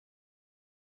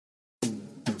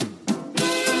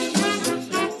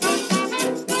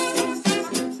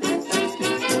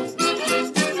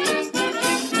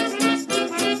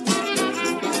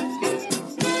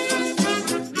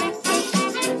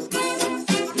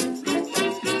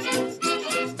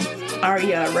Are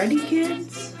ya ready,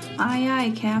 kids? Aye,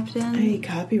 aye, Captain. Hey,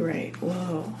 copyright.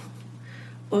 Whoa.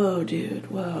 Whoa,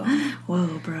 dude. Whoa.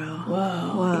 Whoa, bro.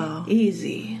 Whoa. Whoa.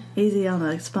 Easy. Easy on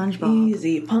the SpongeBob.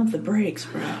 Easy. Pump the brakes,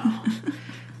 bro.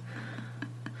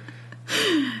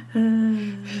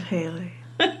 Haley.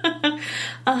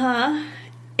 Uh-huh.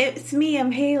 It's me,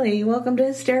 I'm Haley. Welcome to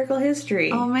Hysterical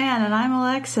History. Oh, man, and I'm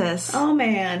Alexis. Oh,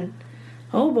 man.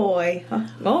 Oh, boy.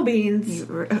 Oh, beans.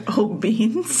 Oh,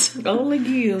 beans. Oh,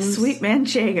 legumes. Sweet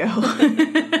manchego.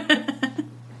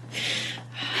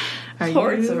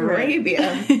 Lawrence of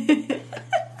Arabia.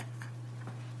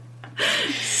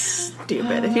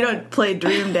 Stupid. If you don't play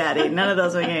Dream Daddy, none of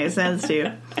those make any sense to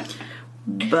you.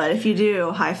 But if you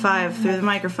do, high five through the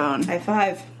microphone. High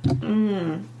five.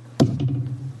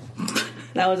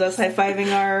 That was us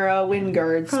high-fiving our wind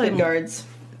guards. Probably Spin guards.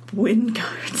 Wind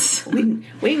guards.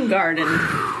 Wing garden.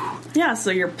 Yeah,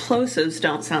 so your plosives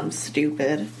don't sound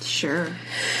stupid. Sure.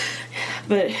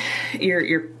 But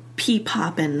your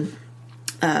pee-popping...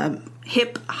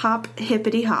 Hip hop,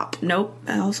 hippity hop. Nope,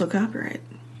 also copyright.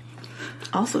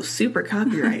 Also super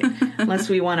copyright. Unless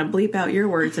we want to bleep out your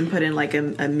words and put in like a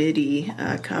MIDI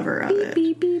cover of it.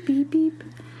 Beep, beep, beep, beep.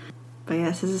 But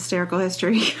yes, this is Hysterical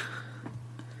History.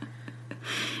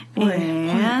 Boy,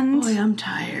 I'm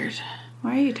tired.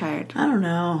 Why are you tired? I don't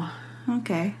know.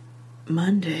 Okay.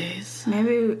 Mondays.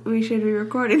 Maybe we should be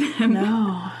recording them.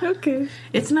 No. Okay.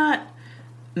 It's not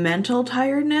mental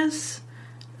tiredness.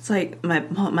 It's like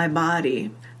my body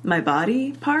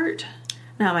part,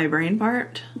 not my brain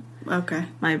part. Okay.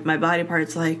 My body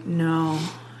part's like, no,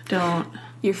 don't.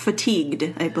 You're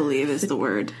fatigued, I believe is the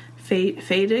word.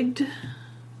 Fatigued?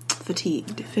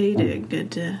 Fatigued.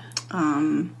 Fatigued.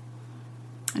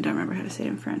 I don't remember how to say it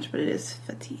in French, but it is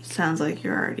fatigue. Sounds like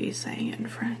you're already saying it in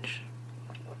French.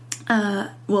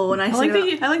 Well, when I like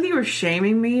that you were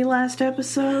shaming me last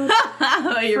episode.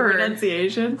 Your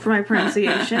pronunciation? For my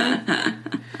pronunciation.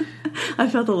 I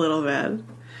felt a little bad.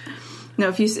 No,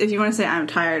 if you want to say I'm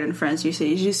tired in French, you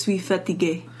say je suis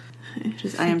fatigué.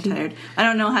 Just I am tired. I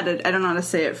don't know how to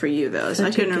say it for you though. So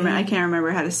I can't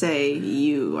remember how to say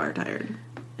you are tired.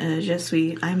 Je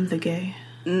suis. I'm the gay.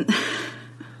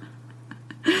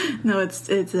 No, it's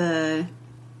to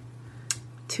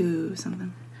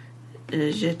something.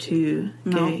 Je tu gay.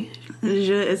 No.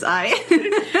 Je is I.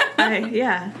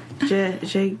 Yeah.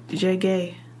 Je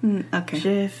gay. Okay.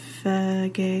 Je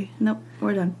gay. Nope,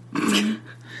 we're done.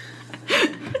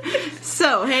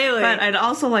 So, Haley. But I'd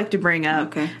also like to bring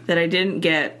up that I didn't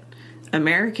get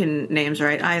American names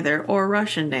right either, or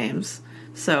Russian names.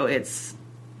 So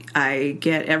I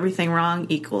get everything wrong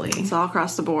equally. It's all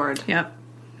across the board. Yep.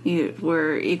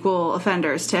 We're equal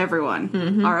offenders to everyone.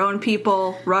 Mm-hmm. Our own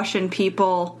people, Russian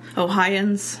people.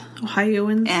 Ohioans.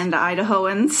 And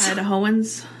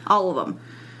Idahoans. All of them.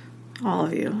 All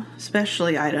of you.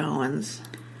 Especially Idahoans.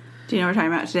 Do you know what we're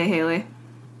talking about today, Haley?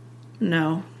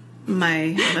 No.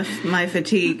 My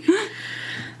fatigue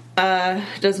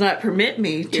does not permit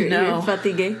me to know. You're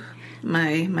fatigue.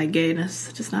 My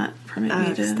gayness does not permit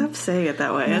me to... Stop saying it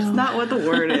that way. No. It's not what the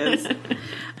word is.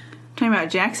 Talking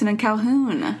about Jackson and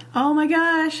Calhoun. Oh my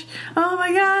gosh.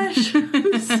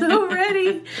 I'm so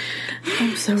ready.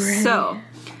 So,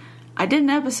 I did an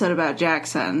episode about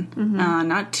Jackson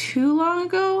not too long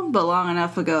ago, but long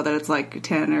enough ago that it's like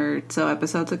 10 or so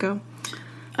episodes ago.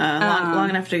 Long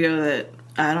enough to go that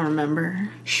I don't remember.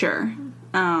 Sure.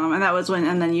 And that was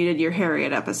and then you did your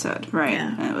Harriet episode, right?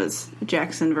 Yeah. And it was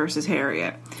Jackson versus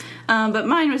Harriet. But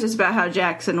mine was just about how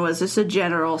Jackson was just a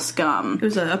general scum. It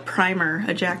was a primer,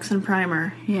 a Jackson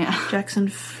primer. Yeah. Jackson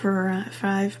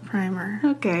 5 primer.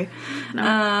 Okay.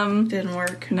 No, didn't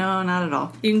work. No, not at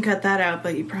all. You can cut that out,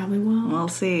 but you probably won't. We'll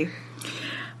see.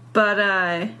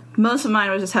 But most of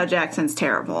mine was just how Jackson's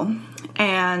terrible.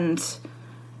 And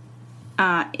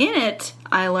in it,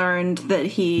 I learned that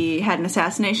he had an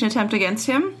assassination attempt against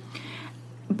him.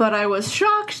 But I was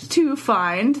shocked to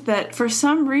find that for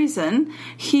some reason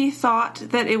he thought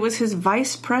that it was his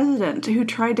vice president who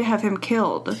tried to have him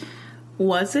killed.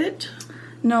 Was it?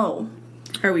 No.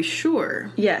 Are we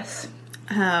sure? Yes.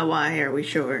 Why are we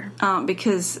sure?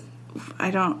 Because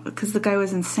the guy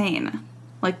was insane.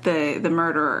 Like the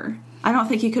murderer. I don't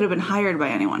think he could have been hired by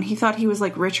anyone. He thought he was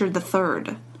like Richard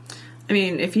III. I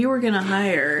mean, if you were going to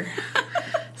hire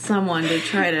someone to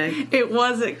try to... It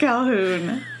wasn't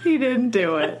Calhoun. He didn't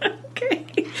do it.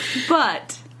 Okay.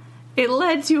 But it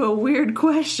led to a weird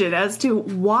question as to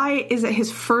why is it his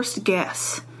first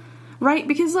guess? Right?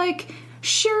 Because, like,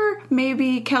 sure,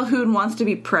 maybe Calhoun wants to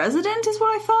be president is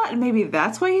what I thought, and maybe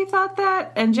that's why he thought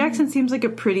that. And Jackson seems like a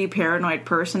pretty paranoid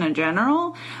person in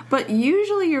general. But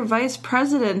usually your vice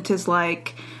president is,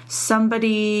 like,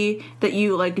 somebody that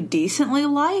you, like, decently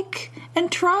like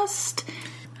and trust.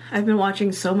 I've been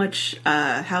watching so much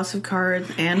House of Cards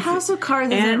and House of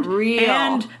Cards isn't real.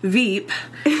 And Veep.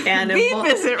 And Veep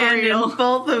isn't real. And in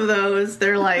both of those,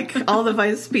 they're like, all the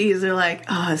Vice Ps are like,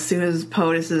 oh, as soon as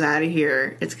POTUS is out of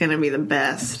here, it's going to be the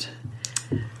best.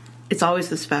 It's always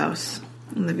the spouse.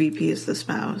 And the VP is the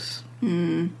spouse.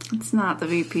 It's not the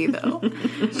VP, though.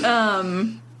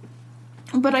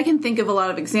 But I can think of a lot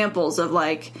of examples of,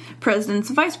 like, presidents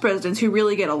and vice presidents who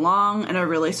really get along and are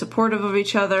really supportive of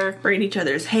each other. Braid each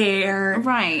other's hair.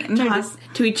 Right. And Talk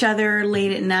to each other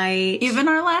late at night. Even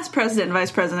our last president and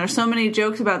vice president, there's so many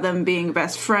jokes about them being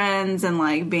best friends and,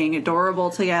 like, being adorable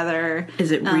together.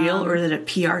 Is it real or is it a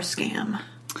PR scam?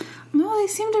 No, they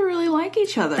seem to really like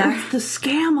each other. That's the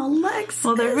scam, Alexis.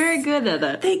 Well, they're very good at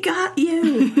it. They got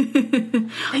you.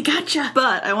 They gotcha.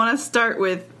 But I want to start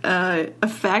with a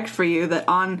fact for you that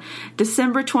on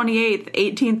December 28th,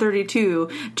 1832,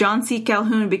 John C.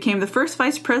 Calhoun became the first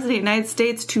vice president of the United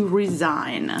States to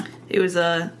resign. It was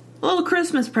a little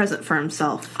Christmas present for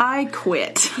himself. I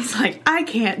quit. He's like, I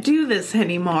can't do this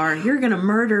anymore. You're going to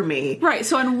murder me. Right,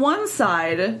 so on one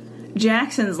side,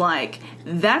 Jackson's like,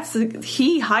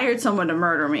 he hired someone to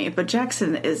murder me, but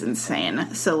Jackson is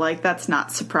insane, so, like, that's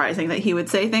not surprising that he would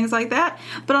say things like that.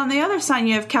 But on the other side,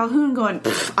 you have Calhoun going,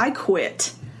 I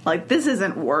quit. Like, this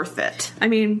isn't worth it. I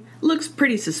mean, looks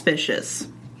pretty suspicious.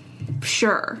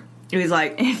 Sure. He's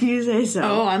like, if you say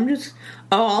so.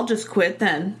 I'll just quit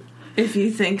then. If you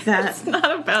think that. It's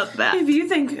not about that. If you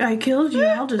think I killed you,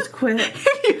 I'll just quit. If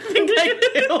you think I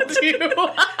killed you.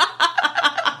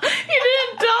 You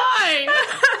didn't die.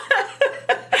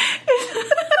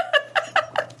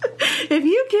 If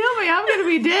you kill me, I'm going to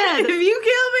be dead. If you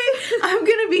kill me, I'm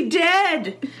going to be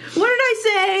dead. What did I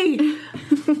say?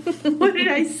 What did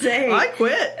I say? I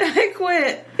quit. I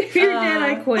quit. If you're dead,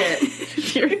 I quit.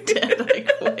 If you're dead, I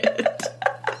quit.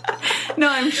 No,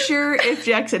 I'm sure if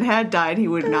Jackson had died, he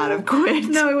would not have quit.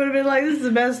 No, he would have been like, this is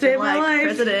the best day of my life.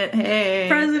 President, hey.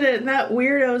 President, that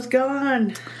weirdo's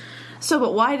gone. So,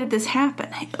 but why did this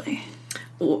happen, Haley?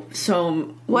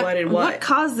 So, what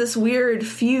caused this weird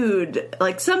feud?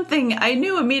 Like, something, I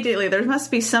knew immediately there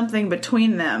must be something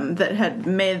between them that had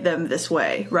made them this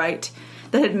way, right?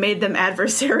 That had made them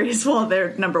adversaries while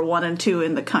they're number 1 and 2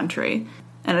 in the country.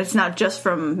 And it's not just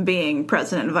from being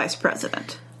president and vice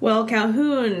president. Well,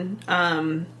 Calhoun,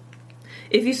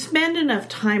 if you spend enough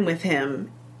time with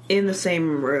him in the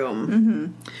same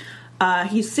room,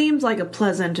 he seems like a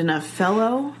pleasant enough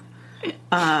fellow,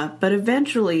 but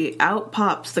eventually out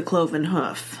pops the cloven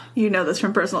hoof. You know this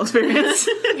from personal experience.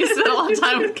 You spent a lot of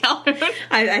time with Calhoun.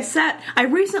 I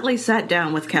recently sat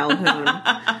down with Calhoun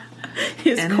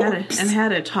and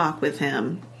had a talk with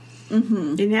him.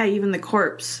 Mm-hmm. And yeah, even the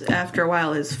corpse, after a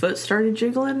while, his foot started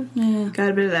jiggling. Yeah. Got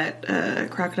a bit of that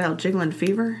crocodile jiggling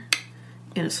fever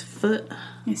in his foot.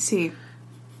 I see.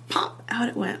 Pop! Out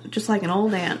it went, just like an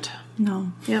old ant.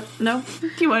 No. Yep, no.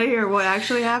 Do you want to hear what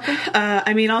actually happened?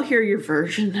 I mean, I'll hear your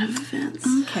version of events.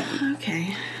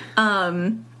 Okay.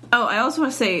 I also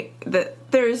want to say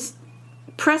that there's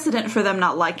precedent for them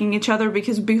not liking each other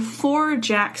because before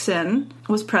Jackson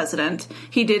was president,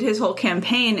 he did his whole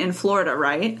campaign in Florida,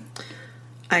 right?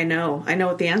 I know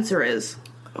what the answer is.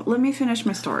 Let me finish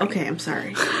my story. Okay, I'm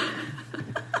sorry. Oh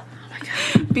my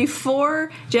God.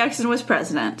 Before Jackson was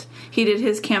president, he did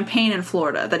his campaign in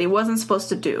Florida that he wasn't supposed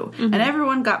to do. Mm-hmm. And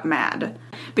everyone got mad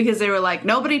because they were like,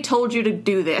 nobody told you to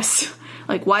do this.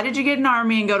 Like, why did you get an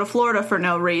army and go to Florida for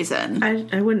no reason?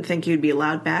 I wouldn't think you'd be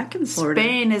allowed back in Florida.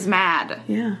 Spain is mad.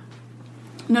 Yeah.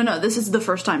 No, this is the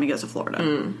first time he goes to Florida.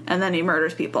 And then he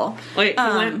murders people. Wait, he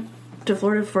went to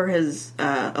Florida for his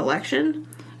election?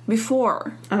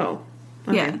 Before. Oh.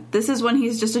 Okay. Yeah, this is when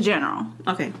he's just a general.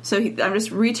 Okay. So I'm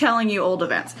just retelling you old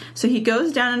events. So he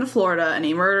goes down into Florida and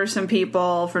he murders some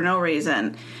people for no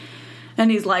reason.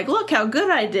 And he's like, look how good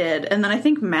I did. And then I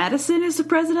think Madison is the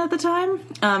president at the time.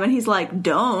 And he's like,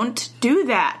 don't do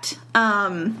that.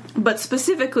 But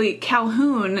specifically,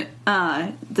 Calhoun,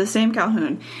 the same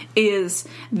Calhoun, is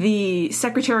the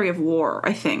Secretary of War,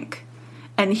 I think.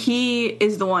 And he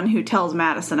is the one who tells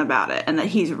Madison about it and that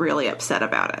he's really upset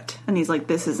about it. And he's like,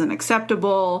 this isn't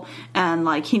acceptable. And,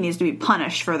 like, he needs to be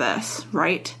punished for this,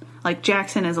 right? Like,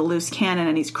 Jackson is a loose cannon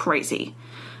and he's crazy.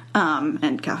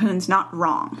 And Calhoun's not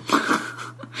wrong.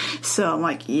 So I'm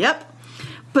like, yep.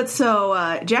 But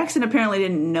so Jackson apparently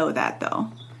didn't know that,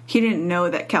 though. He didn't know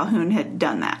that Calhoun had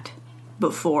done that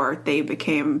before they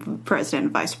became president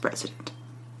and vice president.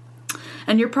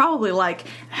 And you're probably like,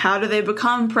 how do they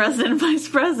become president and vice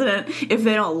president if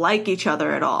they don't like each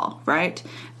other at all, right?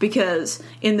 Because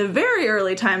in the very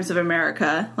early times of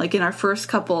America, like in our first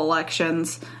couple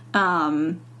elections,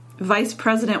 vice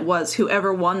president was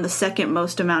whoever won the second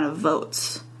most amount of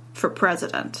votes for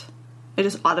president. It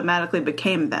just automatically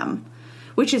became them,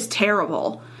 which is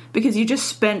terrible. Because you just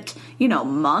spent,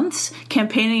 months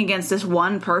campaigning against this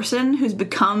one person who's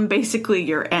become basically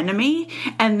your enemy,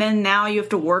 and then now you have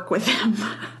to work with him,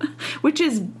 which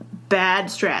is bad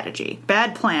strategy,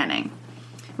 bad planning,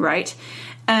 right?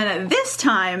 And at this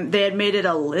time, they had made it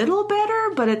a little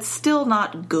better, but it's still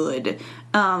not good,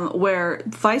 where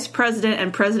vice president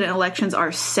and president elections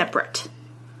are separate.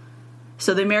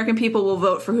 So the American people will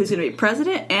vote for who's going to be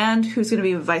president and who's going to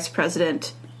be vice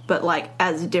president, but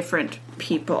as different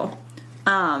people.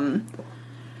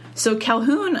 So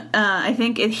Calhoun, I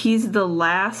think he's the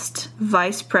last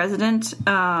vice president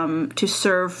to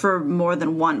serve for more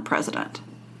than one president,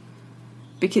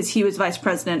 because he was vice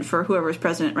president for whoever was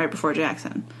president right before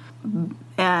Jackson.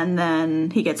 And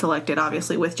then he gets elected,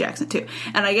 obviously, with Jackson, too.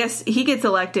 And I guess he gets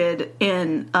elected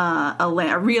in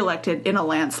re-elected in a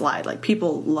landslide. Like,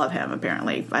 people love him,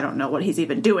 apparently. I don't know what he's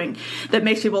even doing that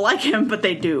makes people like him, but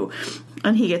they do.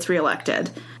 And he gets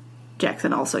re-elected.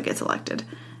 Jackson also gets elected.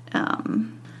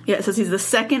 It says he's the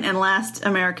second and last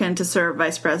American to serve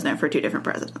vice president for 2 different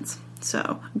presidents.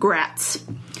 So, grats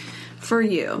for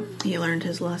you. He learned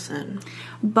his lesson.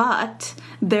 But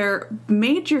their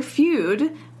major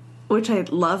feud, which I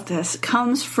love this,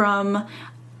 comes from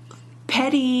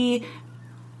petty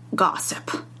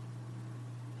gossip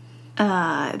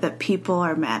that people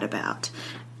are mad about.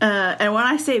 And when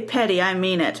I say petty, I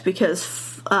mean it, because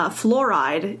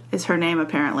Fluoride is her name,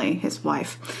 apparently, his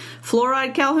wife.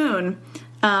 Fluoride Calhoun,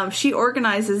 she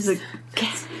organizes the...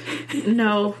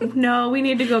 No, we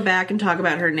need to go back and talk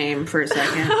about her name for a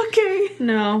second. Okay.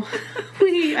 No, I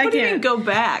can't. Do you mean go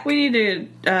back? We need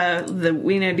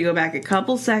to go back a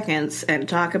couple seconds and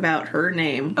talk about her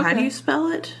name. Okay. How do you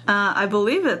spell it? I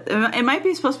believe it. It might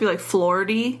be supposed to be like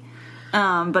Floride,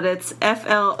 but it's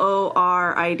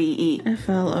Floride.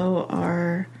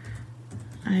 Floride.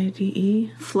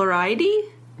 Floride. You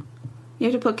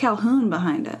have to put Calhoun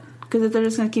behind it, because they're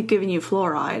just going to keep giving you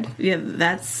fluoride. Yeah,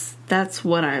 that's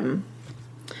what I'm...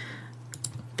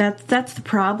 That's the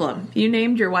problem. You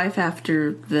named your wife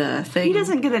after the thing. He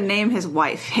doesn't get to name his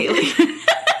wife, Haley.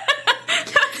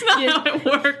 That's not how it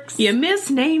works. You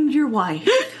misnamed your wife. He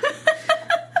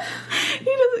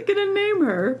doesn't get to name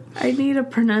her. I need a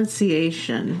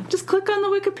pronunciation. Just click on the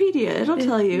Wikipedia. It'll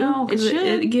tell you. No,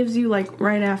 it gives you,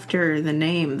 right after the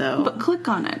name, though. But click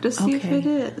on it. Just see if it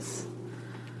is.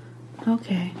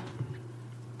 Okay.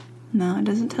 No, it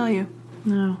doesn't tell you.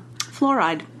 No.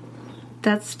 Fluoride.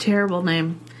 That's a terrible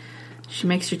name. She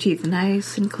makes your teeth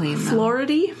nice and clean, though. Floride?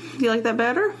 You like that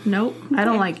better? Nope. Okay. I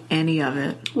don't like any of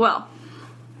it. Well,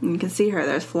 you can see her.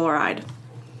 There's fluoride.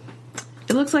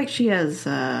 It looks like she has,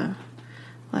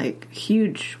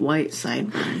 huge white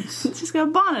sideburns. She's got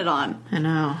a bonnet on. I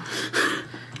know.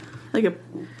 Like a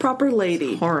proper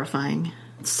lady. It's horrifying.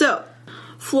 So,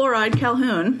 Fluoride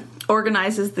Calhoun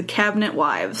organizes the cabinet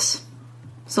wives.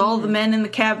 So all the men in the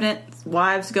cabinet,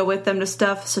 wives go with them to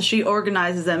stuff, so she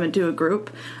organizes them into a group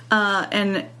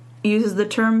and uses the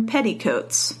term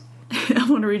petticoats. I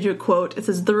want to read you a quote. It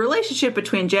says, "The relationship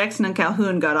between Jackson and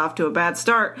Calhoun got off to a bad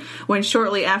start when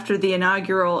shortly after the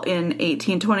inaugural in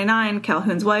 1829,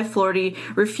 Calhoun's wife, Floride,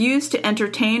 refused to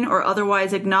entertain or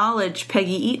otherwise acknowledge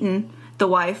Peggy Eaton, the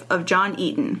wife of John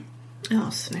Eaton."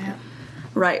 Oh, snap.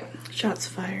 Right. Shots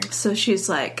fired. So she's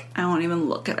like, I won't even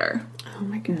look at her. Oh,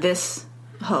 my God. This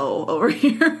hoe over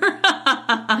here.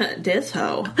 This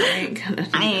hoe.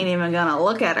 I ain't even gonna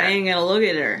look at her. I ain't gonna look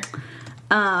at her.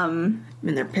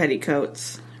 In their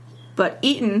petticoats. But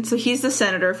Eaton, so he's the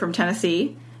senator from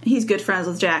Tennessee. He's good friends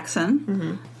with Jackson.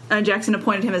 Mm-hmm. And Jackson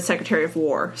appointed him as Secretary of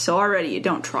War. So already you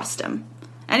don't trust him.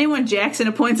 Anyone Jackson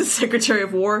appoints as Secretary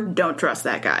of War, don't trust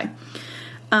that guy.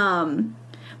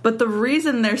 But the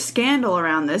reason there's scandal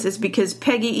around this is because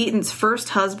Peggy Eaton's first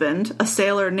husband, a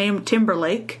sailor named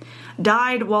Timberlake,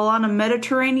 died while on a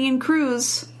Mediterranean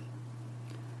cruise.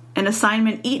 An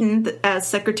assignment Eaton, as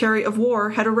Secretary of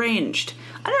War, had arranged.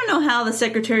 I don't know how the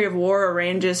Secretary of War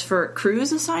arranges for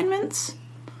cruise assignments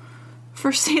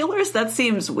for sailors. That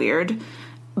seems weird,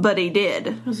 but he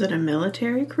did. Was it a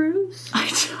military cruise? I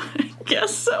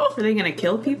guess so. Were they going to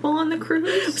kill people on the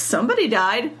cruise? Somebody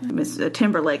died. Mr.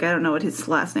 Timberlake, I don't know what his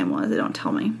last name was. They don't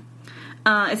tell me.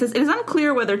 It says, it is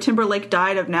unclear whether Timberlake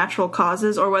died of natural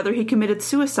causes or whether he committed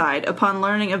suicide upon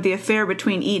learning of the affair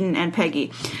between Eaton and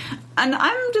Peggy. And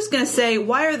I'm just going to say,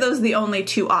 why are those the only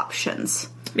two options?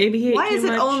 Maybe he ate Why too is it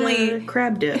much, only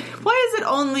crab dip. Why is it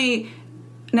only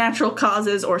natural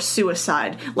causes or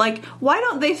suicide? Like, why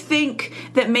don't they think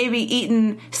that maybe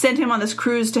Eaton sent him on this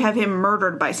cruise to have him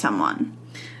murdered by someone,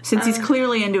 since he's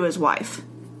clearly into his wife?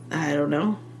 I don't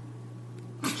know.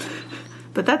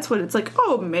 But that's what it's like.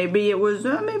 Oh, maybe it was.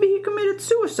 Maybe he committed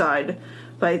suicide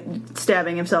by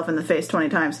stabbing himself in the face 20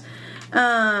 times.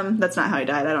 That's not how he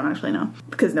died. I don't actually know,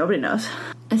 because nobody knows.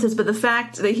 It says, but the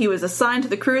fact that he was assigned to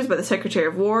the cruise by the Secretary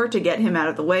of War to get him out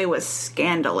of the way was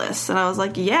scandalous. And I was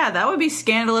like, yeah, that would be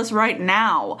scandalous right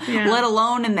now, let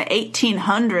alone in the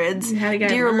 1800s.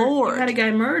 Dear Lord. You had a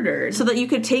guy murdered. So that you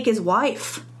could take his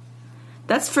wife.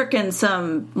 That's frickin'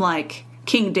 some, like,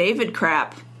 King David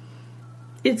crap.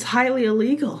 It's highly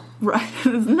illegal. Right.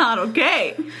 It's not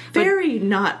okay. Very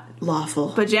not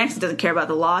lawful. But Jackson doesn't care about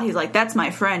the law. He's like, that's my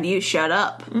friend, you shut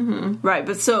up. Mm-hmm. Right,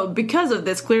 but so because of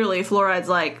this, clearly Fluoride's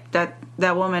like, that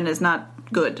woman is not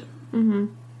good. Mm-hmm.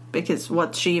 Because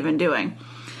what's she even doing?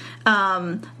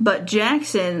 But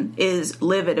Jackson is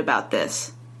livid about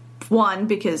this. 1,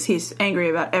 because he's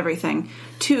angry about everything.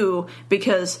 2,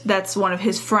 because that's one of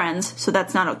his friends, so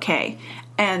that's not okay.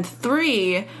 And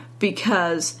 3,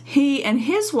 because he and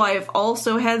his wife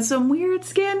also had some weird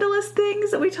scandalous things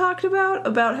that we talked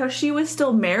about how she was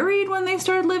still married when they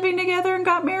started living together and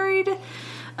got married.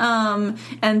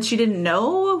 And she didn't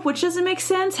know, which doesn't make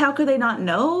sense. How could they not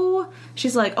know?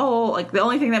 She's like, oh, like, the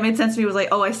only thing that made sense to me was like,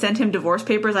 oh, I sent him divorce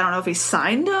papers. I don't know if he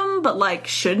signed them, but, like,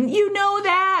 shouldn't you know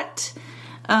that?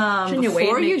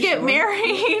 Before you get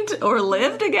married or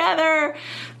live together?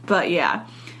 But, yeah.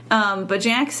 But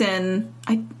Jackson,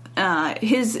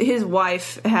 his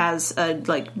wife has a,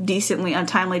 like, decently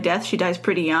untimely death. She dies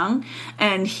pretty young,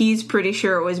 and he's pretty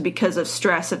sure it was because of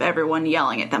stress of everyone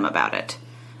yelling at them about it,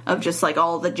 of just, like,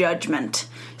 all the judgment.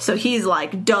 So he's,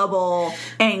 like, double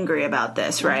angry about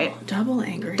this, right? Double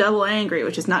angry. Double angry,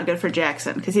 which is not good for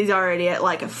Jackson, because he's already at,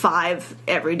 like, a 5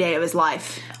 every day of his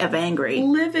life of angry.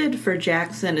 Livid for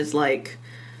Jackson is like,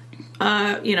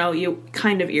 you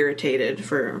kind of irritated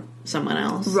for someone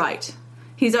else. Right.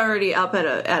 He's already up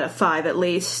at a 5 at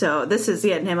least, so this is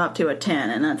getting him up to a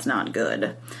 10, and that's not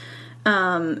good.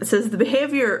 It says this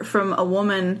behavior from a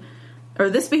woman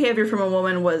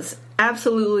was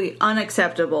absolutely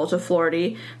unacceptable to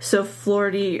Fluoride. So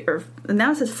Fluoride, and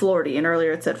now it says Fluoride, and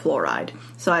earlier it said Fluoride.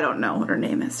 So I don't know what her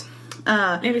name is.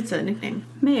 Maybe it's a nickname.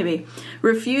 Maybe.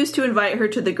 Refused to invite her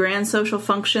to the grand social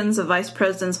functions the vice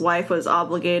president's wife was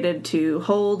obligated to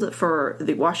hold for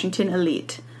the Washington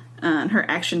elite. And her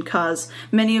action caused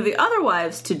many of the other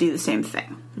wives to do the same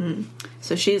thing. Mm.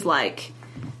 So she's like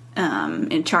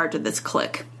in charge of this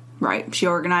clique, right? She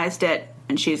organized it,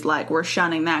 and she's like, we're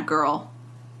shunning that girl.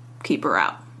 Keep her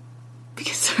out.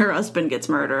 Because her husband gets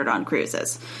murdered on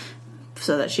cruises.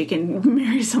 So that she can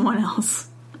marry someone else.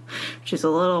 Which is a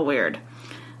little weird.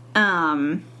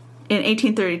 In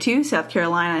 1832, South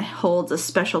Carolina holds a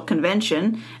special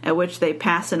convention at which they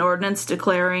pass an ordinance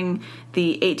declaring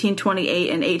the 1828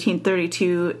 and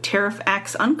 1832 Tariff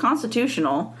Acts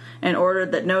unconstitutional and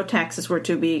ordered that no taxes were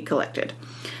to be collected.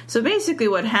 So basically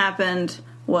what happened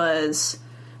was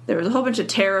there was a whole bunch of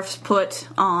tariffs put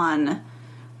on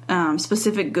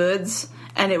specific goods,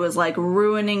 and it was like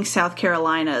ruining South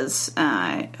Carolina's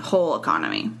whole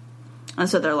economy. And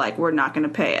so they're like, we're not going to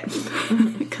pay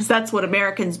it. Because that's what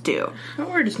Americans do. But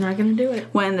we're just not going to do it.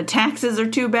 When the taxes are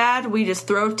too bad, we just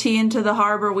throw tea into the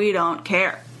harbor. We don't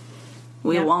care.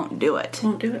 We won't do it.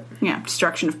 Won't do it. Yeah,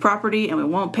 destruction of property, and we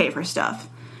won't pay for stuff.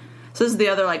 So this is the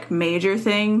other, like, major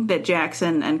thing that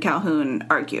Jackson and Calhoun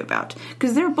argue about.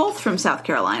 Because they're both from South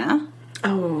Carolina.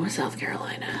 Oh, South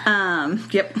Carolina.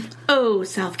 Yep. Oh,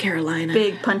 South Carolina.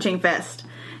 Big punching fest.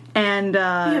 And, we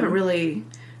haven't really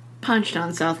punched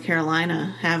on South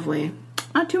Carolina, have we?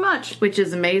 Not too much. Which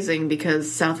is amazing,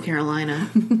 because South Carolina.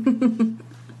 And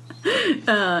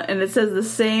it says the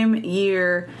same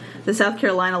year the South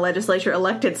Carolina legislature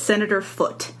elected Senator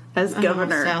Foote as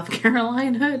governor. South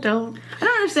Carolina, I don't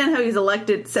understand how he's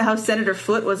elected, how Senator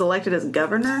Foote was elected as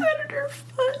governor. Senator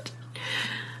Foote.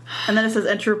 And then it says,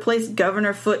 and to replace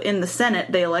Governor Foote in the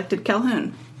Senate, they elected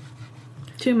Calhoun.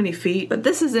 Too many feet. But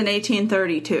this is in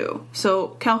 1832. So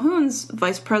Calhoun's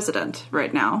vice president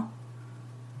right now,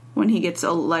 when he gets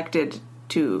elected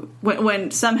to... When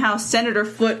somehow Senator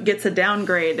Foote gets a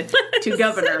downgrade to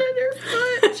governor. Senator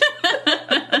Foote.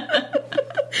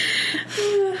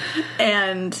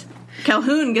 And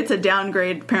Calhoun gets a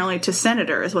downgrade apparently to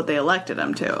senator is what they elected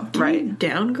him to, right?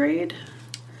 Downgrade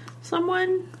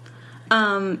someone?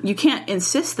 You can't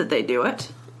insist that they do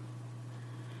it.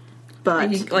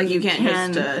 But you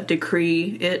can't just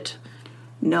decree it.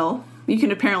 No, you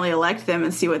can apparently elect them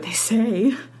and see what they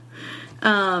say.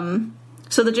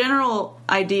 So the general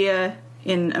idea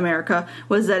in America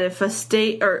was that if a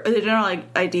state, or the general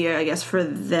idea, I guess, for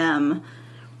them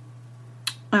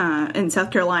in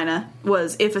South Carolina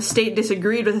was if a state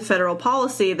disagreed with a federal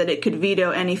policy, that it could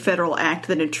veto any federal act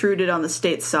that intruded on the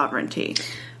state's sovereignty.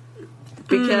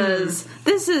 Because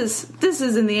this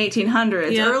is in the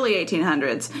 1800s, early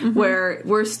 1800s, where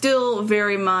we're still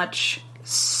very much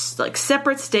like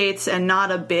separate states and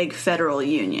not a big federal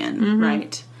union,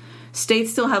 right?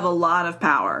 States still have a lot of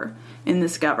power in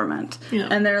this government. Yeah.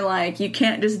 And they're like, you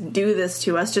can't just do this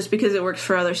to us. Just because it works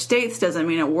for other states doesn't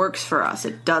mean it works for us.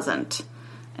 It doesn't.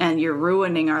 And you're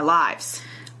ruining our lives.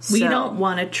 We don't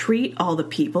want to treat all the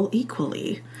people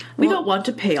equally. We don't want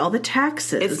to pay all the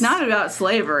taxes. It's not about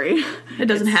slavery. It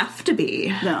doesn't have to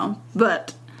be. No.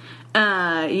 But,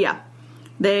 yeah.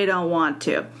 They don't want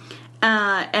to.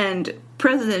 And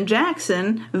President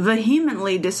Jackson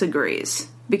vehemently disagrees.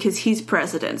 Because he's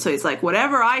president. So he's like,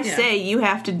 whatever I say, you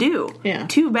have to do. Yeah.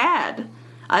 Too bad.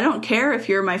 I don't care if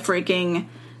you're my freaking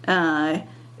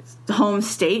home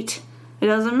state. It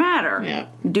doesn't matter. Yeah.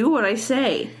 Do what I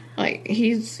say. Like,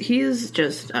 he's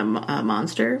just a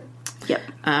monster. Yep.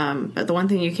 But the one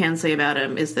thing you can say about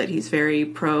him is that he's very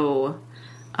pro-union.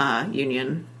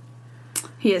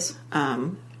 He is.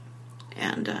 And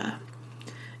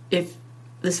if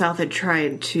the South had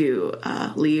tried to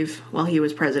leave while he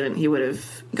was president, he would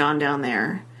have gone down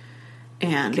there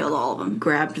and killed all of them,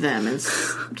 grabbed them, and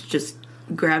just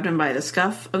grabbed them by the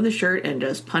scuff of the shirt and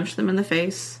just punched them in the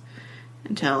face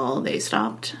until they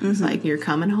stopped. It's like, you're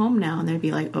coming home now, and they'd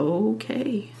be like,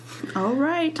 okay, all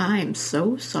right, I'm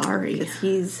so sorry. Because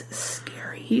he's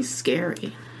scary. He's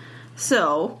scary.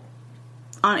 So,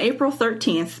 on April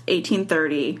 13th,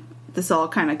 1830. This all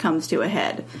kind of comes to a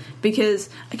head. Because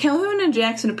Calhoun and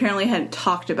Jackson apparently hadn't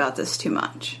talked about this too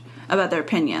much, about their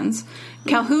opinions.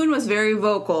 Calhoun was very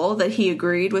vocal that he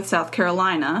agreed with South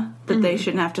Carolina that they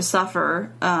shouldn't have to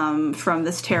suffer from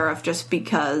this tariff just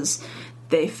because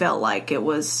they felt like it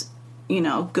was,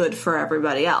 good for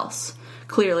everybody else.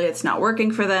 Clearly it's not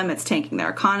working for them, it's tanking their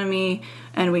economy,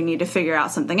 and we need to figure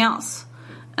out something else.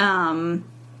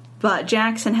 But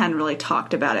Jackson hadn't really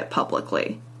talked about it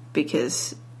publicly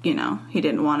because he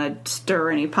didn't want to stir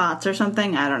any pots or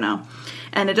something. I don't know.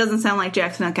 And it doesn't sound like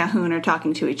Jackson and Calhoun are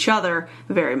talking to each other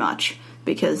very much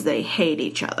because they hate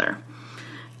each other.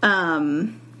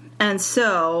 And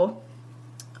so,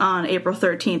 on April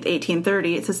 13th,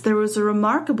 1830, it says, there was a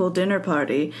remarkable dinner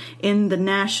party in the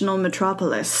national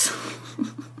metropolis.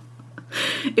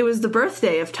 It was the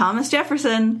birthday of Thomas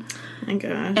Jefferson. My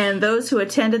gosh. And those who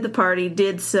attended the party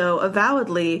did so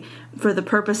avowedly for the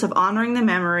purpose of honoring the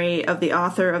memory of the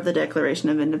author of the Declaration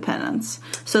of Independence.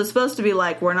 So it's supposed to be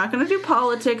like, we're not going to do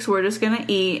politics, we're just going to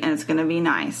eat, and it's going to be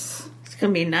nice. It's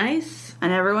going to be nice.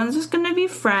 And everyone's just going to be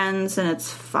friends, and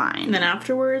it's fine. And then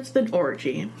afterwards, the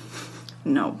orgy.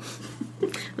 No.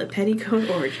 The petticoat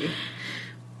orgy.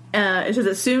 It says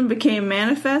it soon became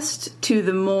manifest to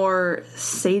the more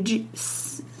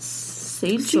salacious?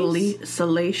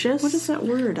 What is that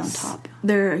word on top?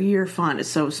 Your font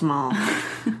is so small.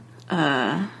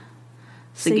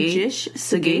 Sagacious?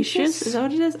 Is that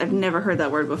what it is? I've never heard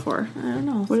that word before. I don't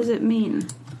know. What does it mean?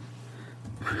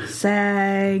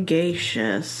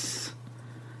 Sagacious.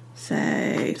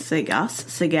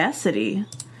 Sagacity.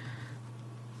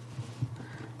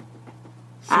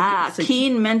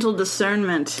 Keen mental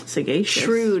discernment. Sagacious.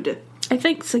 Shrewd. I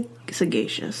think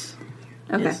sagacious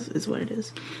is what it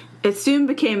is. It soon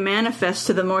became manifest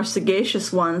to the more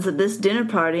sagacious ones that this dinner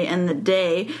party and the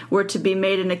day were to be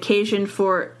made an occasion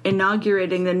for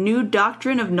inaugurating the new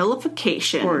doctrine of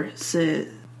nullification. So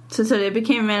it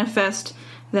became manifest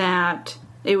that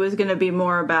it was going to be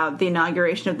more about the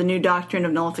inauguration of the new doctrine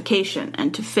of nullification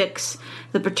and to fix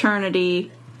the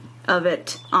paternity of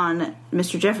it on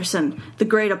Mr. Jefferson, the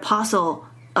great apostle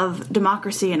of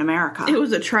democracy in America. It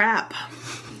was a trap.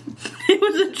 It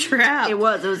was a trap. It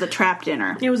was a trap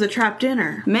dinner. It was a trap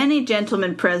dinner. Many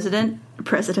gentlemen president,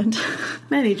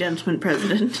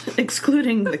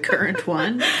 excluding the current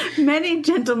one. Many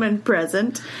gentlemen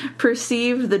present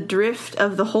perceived the drift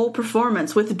of the whole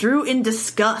performance, withdrew in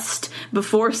disgust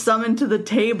before summoned to the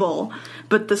table,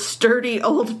 but the sturdy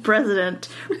old president,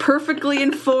 perfectly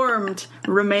informed,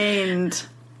 remained.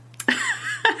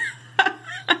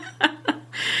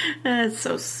 That's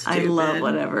so stupid. I love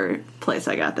whatever place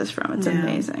I got this from. It's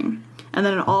amazing. And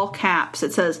then in all caps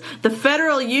it says, "The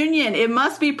Federal Union, it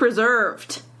must be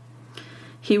preserved."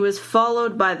 He was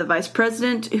followed by the vice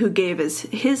president, who gave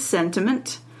his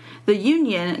sentiment. The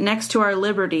Union, next to our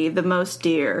liberty, the most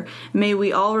dear. May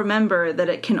we all remember that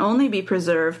it can only be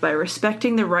preserved by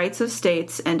respecting the rights of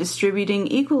states and distributing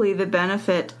equally the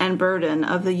benefit and burden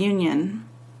of the Union.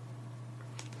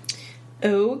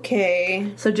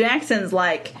 Okay. So Jackson's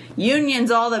like,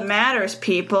 Union's all that matters,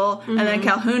 people. And then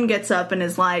Calhoun gets up and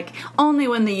is like, only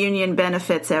when the Union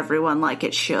benefits everyone like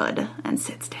it should, and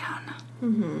sits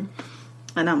down.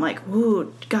 And I'm like,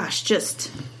 ooh, gosh,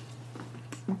 just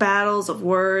battles of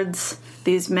words.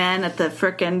 These men at the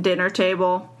frickin' dinner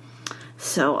table.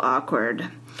 So awkward.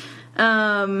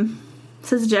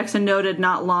 Says Jackson noted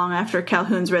not long after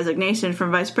Calhoun's resignation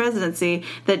from vice presidency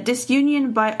that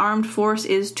disunion by armed force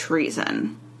is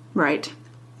treason. Right?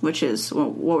 Which is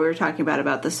what we were talking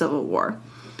about the Civil War.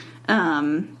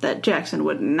 That Jackson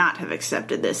would not have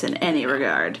accepted this in any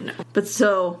regard. No. But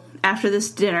so, after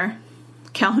this dinner,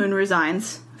 Calhoun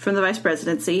resigns from the vice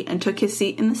presidency and took his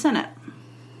seat in the Senate,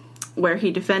 where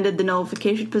he defended the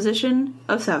nullification position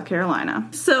of South Carolina.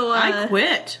 So, I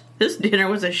quit. This dinner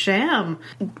was a sham.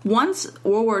 Once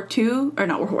World War II, or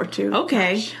not World War II.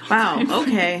 Okay. Gosh. Wow.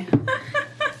 Okay.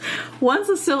 Once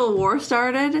the Civil War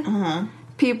started,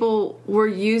 people were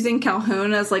using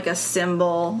Calhoun as like a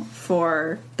symbol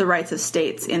for the rights of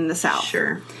states in the South.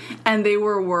 Sure. And they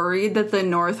were worried that the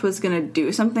North was going to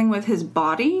do something with his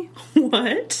body.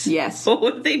 What? Yes. What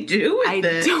would they do with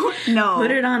it? I don't know.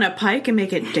 Put it on a pike and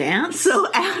make it dance? So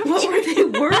after... What were they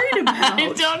worried about?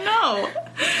 I don't know.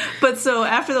 But so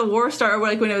after the war started,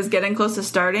 like when it was getting close to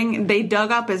starting, they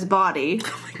dug up his body.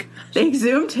 Oh my gosh. They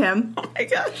exhumed him. Oh my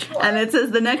gosh. And it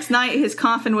says the next night his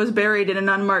coffin was buried in an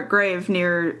unmarked grave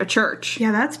near a church.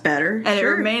 Yeah, that's better. And it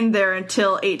remained there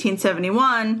until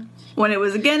 1871, when it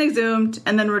was again exhumed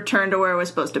and then returned to where it was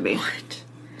supposed to be. What?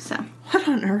 So. What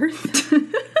on earth?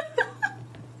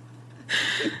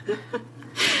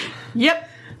 Yep.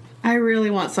 I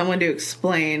really want someone to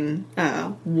explain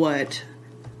what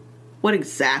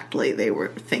exactly they were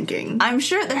thinking. I'm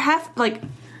sure there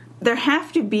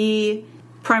have to be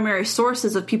primary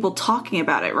sources of people talking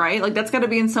about it, right? Like, that's got to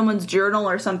be in someone's journal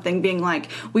or something, being like,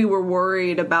 we were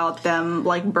worried about them,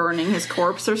 like, burning his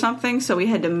corpse or something, so we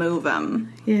had to move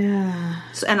him. Yeah.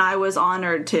 And I was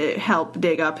honored to help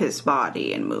dig up his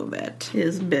body and move it.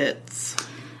 His bits.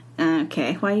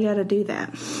 Okay, why you gotta do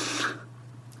that?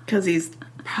 Because he's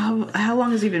probably... How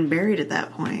long has he been buried at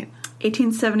that point?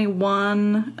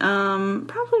 1871,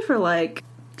 probably for, like,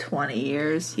 20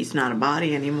 years. He's not a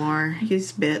body anymore.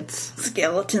 He's bits.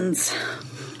 Skeletons.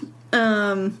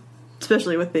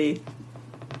 Especially with the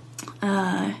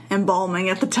embalming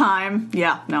at the time.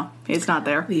 Yeah, no, he's not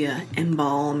there. The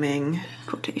embalming.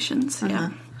 Quotations,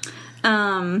 yeah.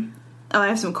 I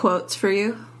have some quotes for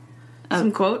you.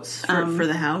 Some quotes for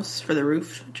the house, for the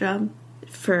roof job?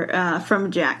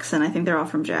 From Jackson. I think they're all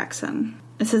from Jackson.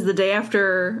 It says, the day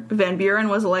after Van Buren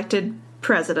was elected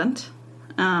president,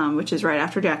 which is right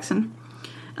after Jackson,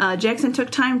 Jackson took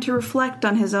time to reflect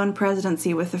on his own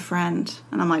presidency with a friend.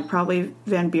 And I'm like, probably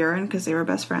Van Buren, because they were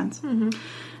best friends. Mm-hmm.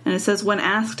 And it says, when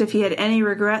asked if he had any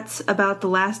regrets about the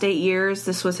last 8 years,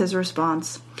 this was his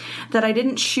response: that I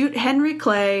didn't shoot Henry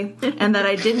Clay and that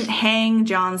I didn't hang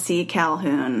John C.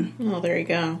 Calhoun. Oh, there you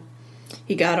go.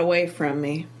 He got away from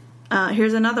me.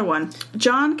 Here's another one.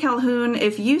 John Calhoun,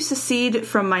 if you secede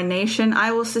from my nation,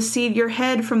 I will secede your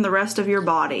head from the rest of your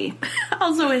body.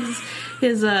 Also,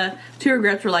 his two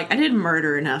regrets were like, I didn't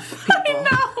murder enough people.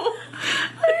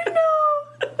 I know.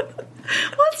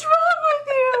 What's wrong with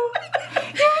you?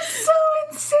 You're so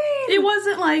insane. It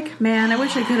wasn't like, man, I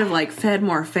wish I could have, like, fed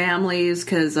more families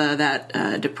because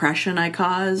that depression I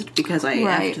caused because I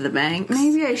effed the banks.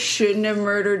 Maybe I shouldn't have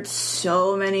murdered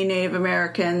so many Native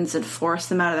Americans and forced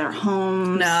them out of their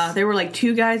homes. No, there were, like,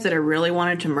 two guys that I really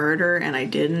wanted to murder, and I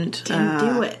didn't. Didn't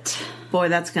do it. Boy,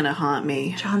 that's going to haunt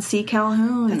me. John C.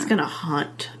 Calhoun. That's going to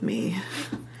haunt me.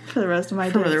 For the rest of my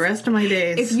days. For the rest of my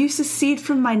days. If you secede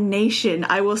from my nation,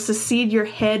 I will secede your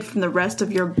head from the rest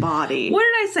of your body. What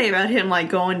did I say about him, like,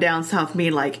 going down south,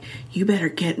 being like, you better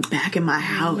get back in my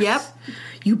house. Yep.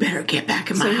 You better get back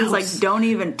in my house. So he's like, don't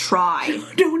even try.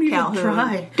 Don't even Calhoun.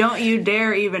 try. Don't you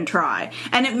dare even try.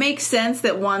 And it makes sense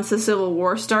that once the Civil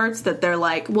War starts, that they're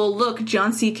like, well, look,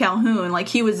 John C. Calhoun, like,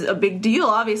 he was a big deal,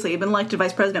 obviously. He'd been elected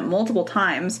vice president multiple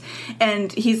times.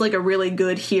 And he's, like, a really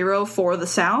good hero for the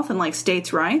South and, like,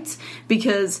 states' rights.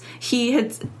 Because he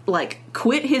had, like,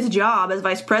 quit his job as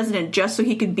vice president just so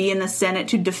he could be in the Senate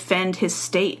to defend his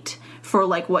state for,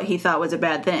 like, what he thought was a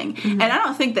bad thing. Mm-hmm. And I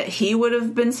don't think that he would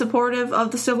have been supportive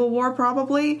of the Civil War,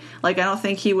 probably. Like, I don't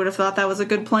think he would have thought that was a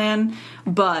good plan.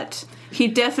 But he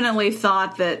definitely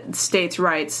thought that states'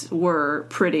 rights were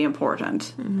pretty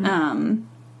important. Mm-hmm.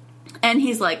 And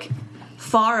he's, like,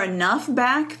 far enough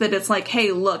back that it's like,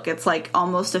 hey, look, it's like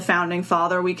almost a founding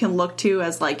father we can look to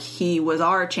as like he was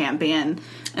our champion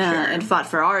and fought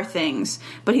for our things.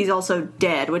 But he's also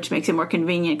dead, which makes it more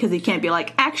convenient because he can't be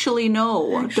like, actually,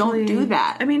 no, don't do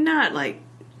that. I mean, not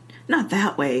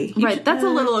that way. Right, that's a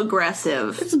little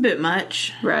aggressive. It's a bit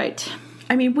much. Right.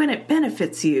 I mean, when it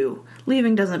benefits you,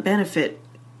 leaving doesn't benefit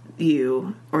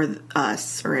you or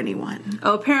us or anyone.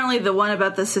 Oh, apparently the one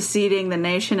about the seceding the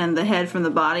nation and the head from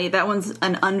the body, that one's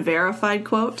an unverified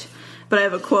quote. But I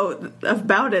have a quote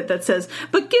about it that says,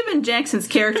 but given Jackson's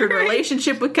character and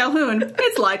relationship with Calhoun,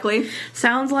 it's likely.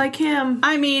 Sounds like him.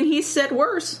 I mean, he said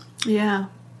worse. Yeah.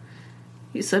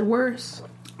 He said worse.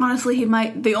 Honestly, he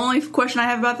might. The only question I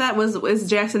have about that was, is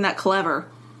Jackson that clever?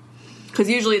 Because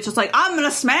usually it's just like, I'm going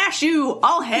to smash you.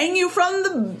 I'll hang you from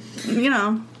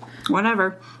the,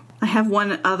 whatever. I have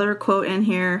one other quote in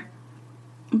here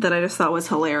that I just thought was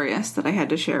hilarious that I had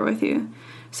to share with you.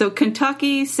 So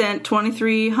Kentucky sent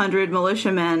 2,300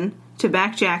 militiamen to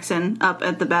back Jackson up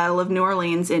at the Battle of New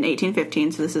Orleans in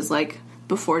 1815. So this is like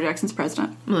before Jackson's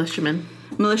president. Militiamen.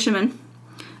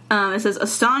 It says,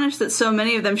 astonished that so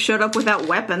many of them showed up without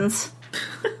weapons.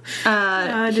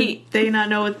 Did they not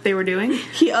know what they were doing?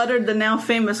 He uttered the now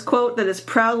famous quote that is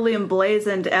proudly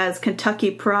emblazoned as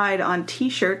Kentucky Pride on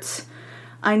T-shirts.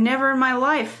 I never in my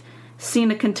life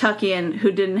seen a Kentuckian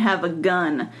who didn't have a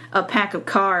gun, a pack of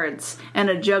cards,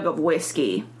 and a jug of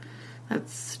whiskey.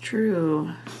 That's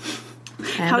true.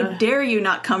 How dare you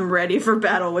not come ready for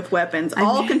battle with weapons?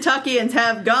 All Kentuckians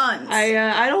have guns.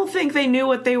 I don't think they knew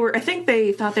what they were. I think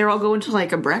they thought they were all going to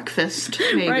like a breakfast,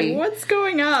 maybe. Right, what's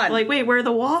going on? Like, wait, where are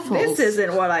the waffles? This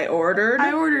isn't what I ordered.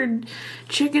 I ordered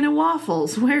chicken and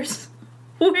waffles.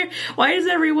 Why does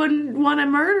everyone want to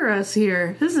murder us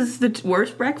here? This is the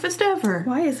worst breakfast ever.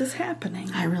 Why is this happening?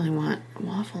 I really want a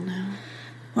waffle now.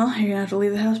 Well, you're going to have to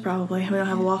leave the house probably. We don't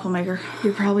have a waffle maker.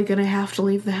 You're probably going to have to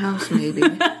leave the house, maybe.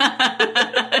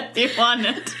 Do you want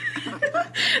it?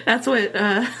 That's what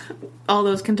all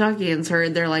those Kentuckians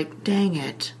heard. They're like, dang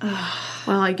it.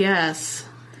 Well, I guess.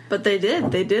 But they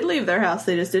did. They did leave their house.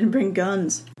 They just didn't bring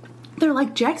guns. They're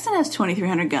like, Jackson has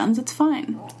 2,300 guns. It's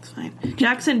fine. It's fine.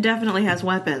 Jackson definitely has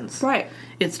weapons. Right.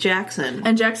 It's Jackson.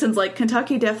 And Jackson's like,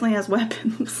 Kentucky definitely has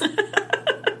weapons.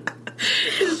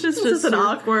 It's just an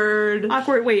awkward...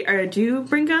 Wait, do you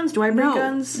bring guns? Do I bring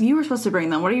guns? You were supposed to bring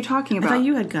them. What are you talking about? I thought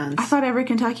you had guns. I thought every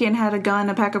Kentuckian had a gun,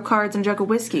 a pack of cards, and a jug of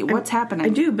whiskey. What's happening? I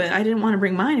do, but I didn't want to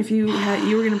bring mine if you were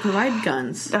going to provide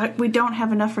guns. We don't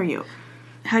have enough for you.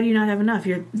 How do you not have enough?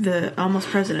 You're the almost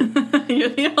president. You're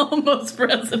the almost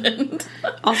president.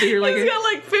 Also, you're like... He's got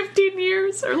like 15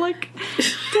 years or like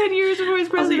 10 years before he's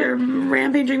president. Also, you're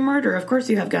rampaging murder. Of course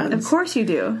you have guns. Of course you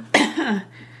do.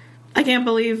 I can't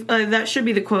believe... that should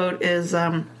be the quote is...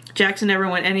 Jackson never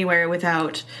went anywhere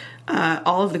without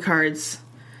all of the cards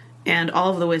and all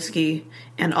of the whiskey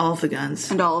and all of the guns.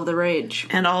 And all of the rage.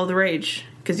 And all of the rage.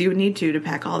 Because you would need to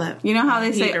pack all that. You know how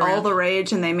they say all the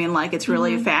rage and they mean like it's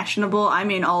really fashionable? I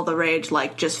mean all the rage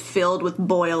like just filled with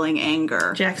boiling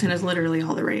anger. Jackson is literally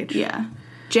all the rage. Yeah.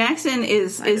 Jackson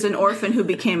is an orphan who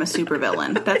became a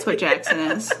supervillain. That's what Jackson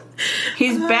is.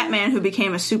 He's Batman who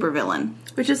became a supervillain.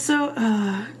 Which is so...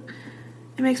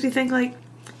 it makes me think like...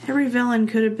 Every villain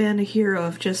could have been a hero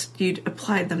if just you'd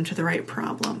applied them to the right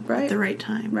problem at the right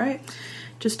time. Right.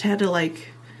 Just had to, like,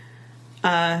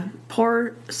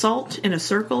 pour salt in a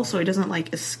circle so he doesn't,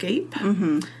 like, escape.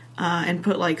 Mm-hmm. And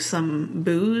put, like, some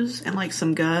booze and, like,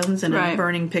 some guns and a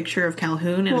burning picture of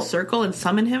Calhoun in a circle and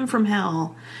summon him from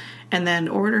hell. And then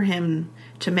order him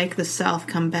to make the South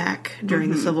come back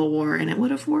during the Civil War. And it would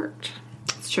have worked.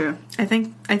 It's true. I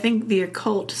think the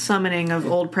occult summoning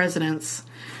of old presidents...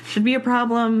 should be a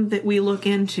problem that we look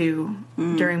into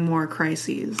during more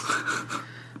crises.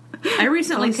 I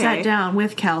recently sat down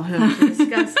with Calhoun to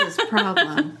discuss this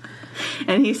problem.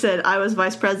 And he said, I was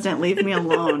vice president, leave me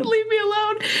alone. Leave me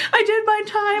alone. I did my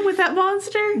time with that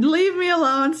monster. Leave me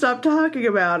alone, stop talking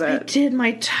about it. I did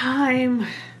my time.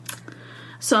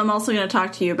 So I'm also going to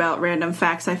talk to you about random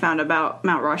facts I found about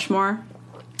Mount Rushmore.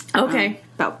 Okay.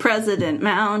 About President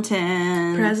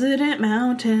Mountain. President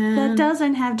Mountain. That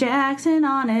doesn't have Jackson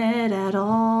on it at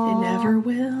all. It never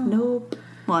will. Nope.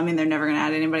 Well, I mean, they're never going to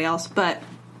add anybody else, but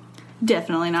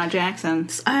definitely not Jackson.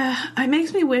 It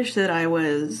makes me wish that I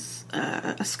was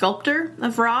a sculptor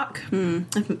of rock,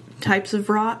 of types of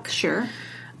rock. Sure.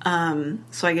 So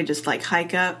I could just, like,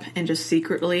 hike up and just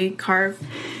secretly carve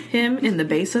him in the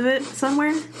base of it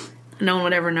somewhere. No one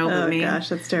would ever know but me. Oh gosh,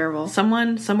 that's terrible.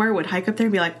 Someone somewhere would hike up there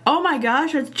and be like, "Oh my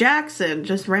gosh, it's Jackson!"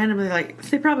 Just randomly, like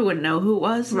they probably wouldn't know who it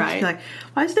was. Right? Be like,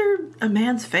 why is there a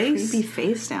man's face? Creepy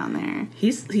face down there.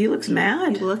 He looks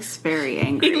mad. He looks very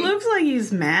angry. He looks like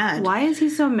he's mad. Why is he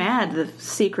so mad? The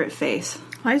secret face.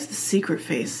 Why is the secret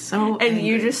face so? And angry?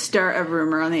 you just start a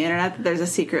rumor on the internet that there's a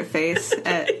secret face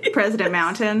at President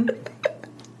Mountain.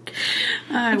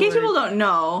 In case people don't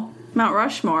know, Mount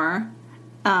Rushmore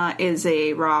is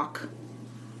a rock.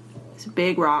 It's a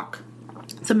big rock.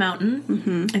 It's a mountain.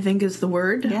 Mm-hmm. I think is the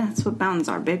word. Yeah, that's what mountains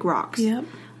are. Big rocks. Yep.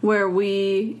 Where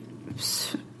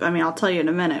I'll tell you in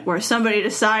a minute. Where somebody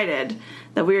decided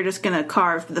that we were just going to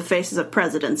carve the faces of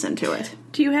presidents into it.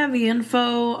 Do you have the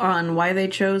info on why they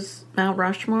chose Mount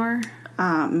Rushmore?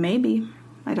 Maybe.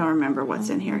 I don't remember what's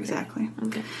in here exactly.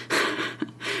 Okay.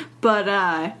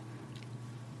 But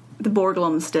the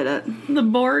Borglums did it. The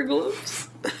Borglums.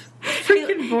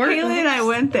 Freaking Borglums. Haley and I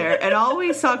went there, and all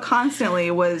we saw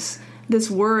constantly was this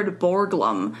word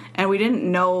Borglum, and we didn't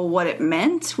know what it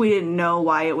meant. We didn't know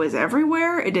why it was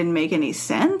everywhere. It didn't make any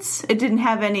sense. It didn't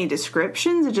have any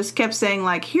descriptions. It just kept saying,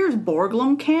 like, here's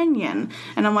Borglum Canyon.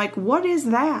 And I'm like, what is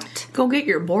that? Go get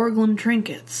your Borglum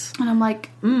trinkets. And I'm like,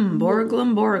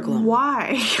 Borglum.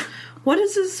 why? What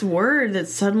is this word that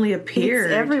suddenly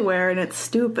appeared? It's everywhere, and it's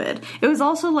stupid. It was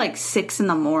also like 6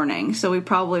 a.m, so we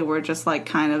probably were just like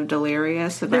kind of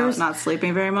delirious about not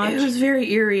sleeping very much. It was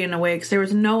very eerie in a way because there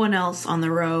was no one else on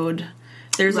the road.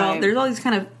 There's all these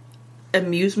kind of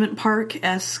amusement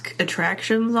park-esque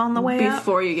attractions on the way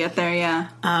before you get there. Yeah,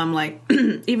 like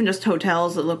even just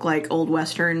hotels that look like old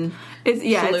Western.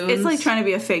 It's like trying to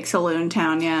be a fake saloon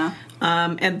town. Yeah.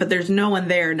 But there's no one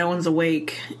there, no one's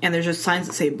awake, and there's just signs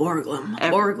that say Borglum.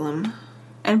 Borglum.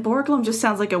 And Borglum just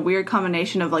sounds like a weird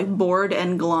combination of like bored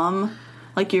and glum.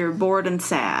 Like you're bored and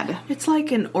sad. It's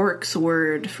like an orc's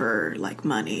word for like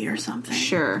money or something.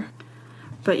 Sure.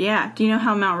 But yeah, do you know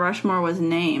how Mount Rushmore was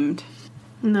named?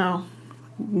 No.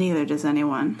 Neither does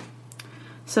anyone.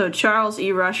 So Charles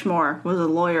E. Rushmore was a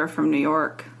lawyer from New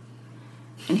York.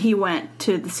 And he went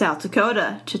to South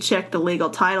Dakota to check the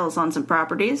legal titles on some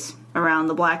properties around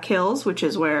the Black Hills, which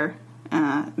is where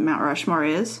Mount Rushmore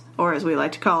is, or as we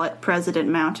like to call it, President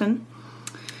Mountain.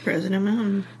 President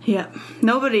Mountain. Yep.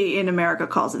 Nobody in America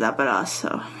calls it that but us,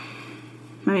 so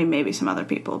maybe some other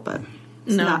people, but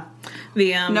it's not.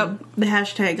 The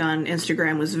hashtag on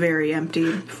Instagram was very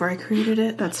empty before I created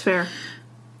it. That's fair.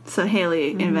 So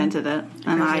Haley invented it,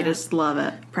 and I just love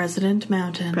it. President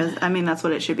Mountain. That's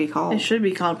what it should be called. It should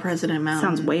be called President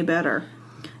Mountain. Sounds way better.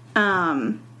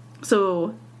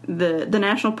 So the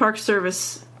National Park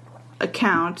Service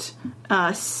account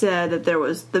said that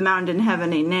the mountain didn't have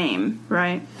any name,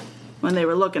 right? When they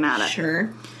were looking at it.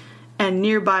 Sure. And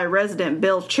nearby resident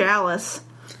Bill Chalice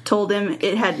told him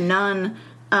it had none,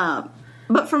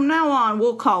 but from now on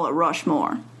we'll call it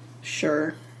Rushmore.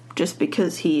 Sure. Just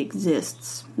because he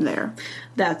exists there.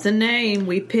 That's a name.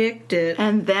 We picked it.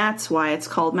 And that's why it's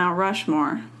called Mount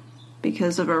Rushmore.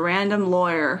 Because of a random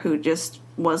lawyer who just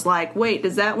was like, wait,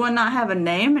 does that one not have a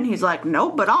name? And he's like,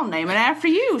 nope, but I'll name it after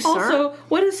you, sir. Also,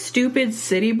 what a stupid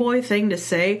city boy thing to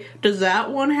say. Does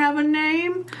that one have a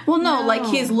name? Well, no, like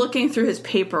he's looking through his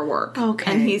paperwork.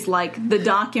 Okay. And he's like, the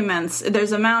documents,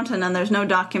 there's a mountain and there's no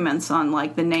documents on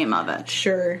like the name of it.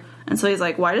 Sure. And so he's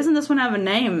like, why doesn't this one have a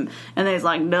name? And then he's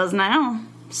like, does now.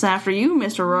 It's after you,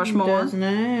 Mr. Rushmore. Does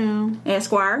now.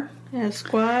 Esquire.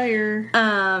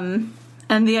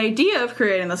 And the idea of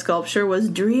creating the sculpture was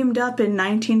dreamed up in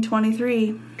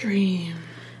 1923.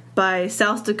 By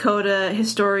South Dakota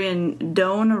historian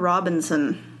Doane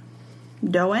Robinson.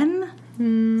 Doane?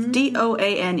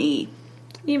 Doane.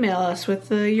 Email us with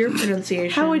your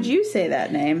pronunciation. How would you say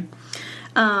that name?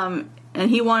 And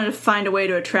he wanted to find a way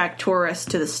to attract tourists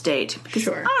to the state. Because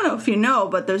Sure. I don't know if you know,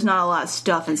 but there's not a lot of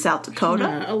stuff in South Dakota.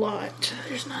 Not a lot.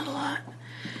 There's not a lot.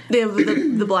 They have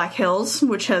the Black Hills,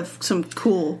 which have some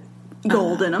cool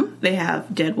gold in them. They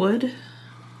have Deadwood.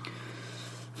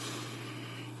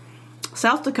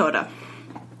 South Dakota.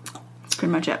 That's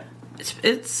pretty much it.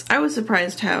 It's. I was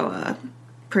surprised how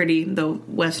pretty the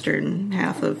western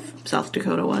half of South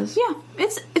Dakota was. Yeah,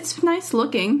 it's nice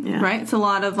looking, right? It's a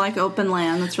lot of like open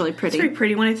land that's really pretty. It's very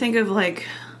pretty. When I think of like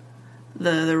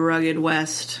the rugged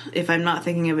west, if I'm not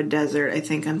thinking of a desert, I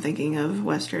think I'm thinking of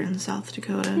western South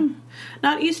Dakota.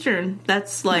 Not eastern.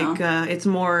 That's like it's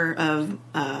more of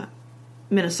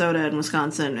Minnesota and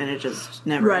Wisconsin, and it just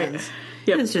never ends.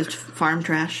 Yep. It's just farm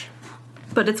trash.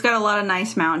 But it's got a lot of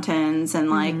nice mountains and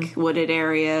like wooded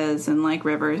areas and like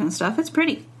rivers and stuff. It's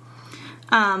pretty.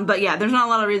 But yeah, there's not a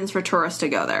lot of reasons for tourists to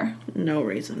go there. No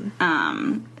reason.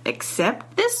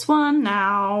 Except this one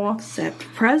now. Except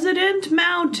President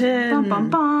Mountain. Bum, bum,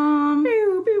 bum.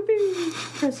 Pew, pew, pew.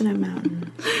 President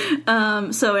Mountain.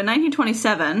 So in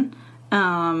 1927,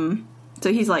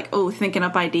 so he's like, thinking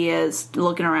up ideas,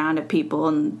 looking around at people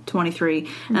in 23.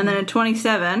 Mm-hmm. And then in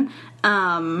 27,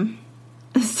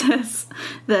 it says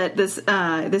that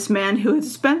this man who had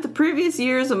spent the previous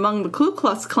years among the Ku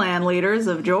Klux Klan leaders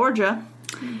of Georgia,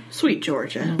 Sweet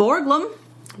Georgia,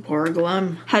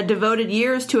 Borglum, had devoted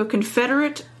years to a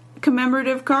Confederate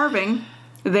commemorative carving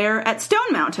there at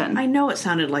Stone Mountain. I know it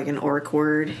sounded like an orc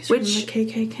word. He's from the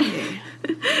KKK.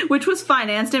 Which was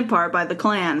financed in part by the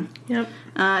Klan. Yep.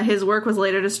 His work was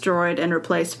later destroyed and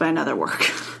replaced by another work.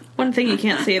 One thing you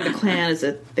can't say of the Klan is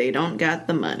that they don't got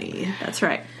the money. That's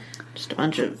right. Just a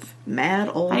bunch of mad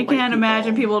old I can't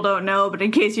imagine people don't know, but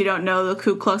in case you don't know, the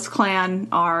Ku Klux Klan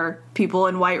are people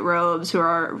in white robes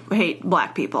who hate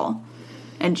black people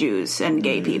and Jews and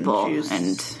gay people Jews.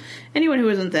 And anyone who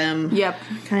isn't them. Yep.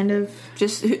 Kind of.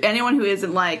 Just anyone who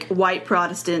isn't like white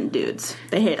Protestant dudes.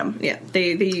 They hate them. Yeah.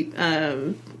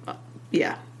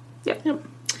 Yeah. Yep. I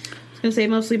was gonna say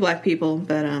mostly black people,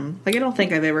 but I don't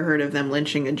think I've ever heard of them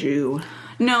lynching a Jew.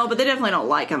 No, but they definitely don't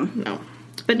like him. No.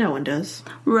 But no one does.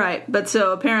 Right, but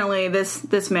so apparently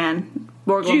this man,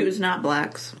 Borglum... Jews, not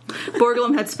blacks.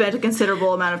 Borglum had spent a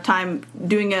considerable amount of time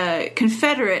doing a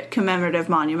Confederate commemorative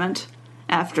monument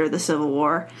after the Civil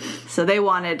War. So they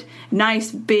wanted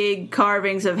nice big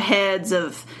carvings of heads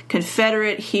of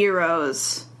Confederate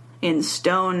heroes in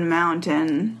Stone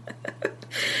Mountain.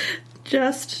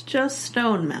 Just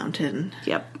Stone Mountain.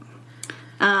 Yep.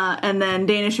 And then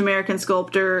Danish-American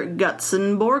sculptor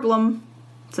Gutzon Borglum.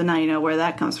 So now you know where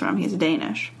that comes from. He's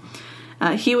Danish.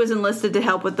 He was enlisted to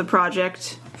help with the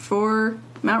project for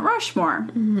Mount Rushmore.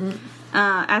 Mm-hmm.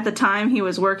 At the time, he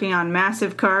was working on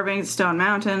massive carvings at Stone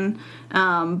Mountain,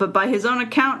 but by his own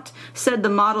account, said the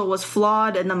model was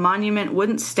flawed and the monument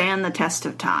wouldn't stand the test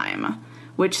of time.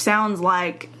 Which sounds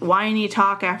like whiny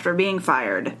talk after being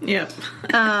fired. Yep.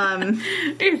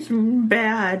 It's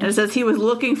bad. And it says he was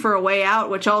looking for a way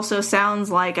out, which also sounds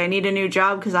like I need a new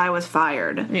job because I was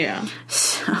fired. Yeah.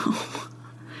 So...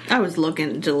 I was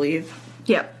looking to leave.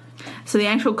 Yep. So the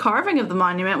actual carving of the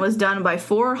monument was done by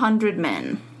 400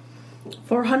 men.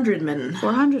 400 men.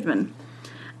 400 men.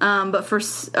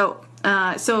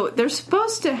 So they're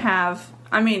supposed to have...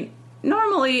 I mean,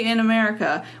 normally in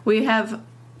America, we have...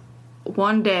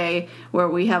 one day where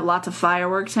we have lots of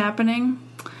fireworks happening,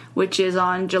 which is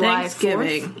on July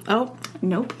 4th. Oh.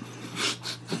 Nope.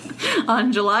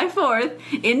 On July 4th,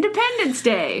 Independence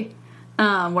Day,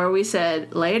 where we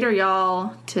said, later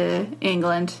y'all, to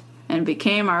England, and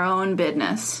became our own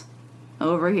business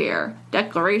over here.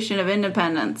 Declaration of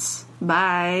Independence.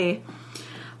 Bye.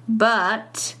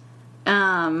 But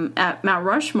at Mount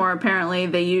Rushmore, apparently,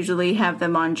 they usually have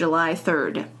them on July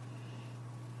 3rd.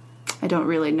 I don't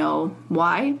really know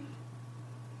why,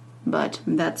 but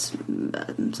that's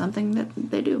something that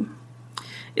they do.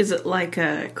 Is it like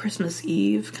a Christmas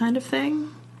Eve kind of thing?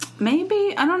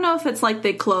 Maybe. I don't know if it's like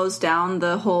they closed down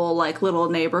the whole like little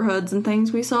neighborhoods and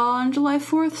things we saw on July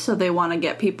 4th, so they want to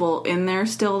get people in there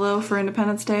still though for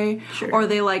Independence Day. Sure. Or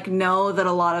they like know that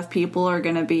a lot of people are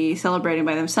going to be celebrating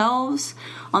by themselves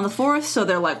on the 4th, so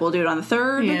they're like, we'll do it on the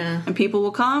 3rd, and people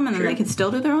will come, and then they can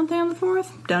still do their own thing on the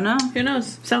 4th. Don't know. Who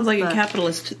knows? Sounds like a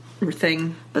capitalist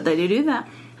thing. But they do that.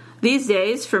 These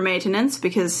days, for maintenance,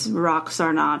 because rocks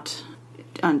are not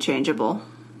unchangeable,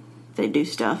 they do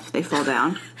stuff. They fall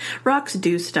down. Rocks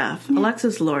do stuff. Yeah.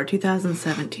 Alexis Lore,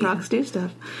 2017. Rocks do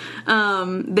stuff.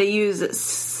 They use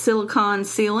silicone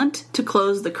sealant to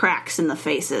close the cracks in the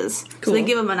faces. Cool. So they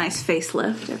give them a nice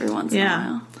facelift every once in a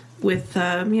while. With,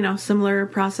 similar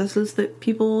processes that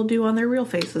people do on their real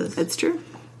faces. It's true.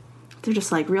 They're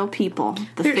just like real people.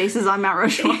 The faces on Mount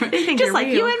Rushmore. They think just like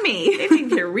real. You and me. They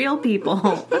think they're real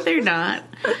people, but they're not.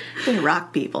 They're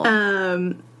rock people.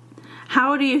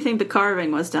 How do you think the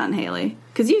carving was done, Haley?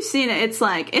 Because you've seen it. It's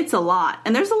a lot.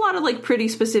 And there's a lot of, like, pretty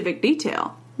specific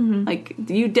detail. Mm-hmm. Like,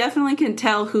 you definitely can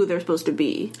tell who they're supposed to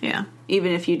be. Yeah.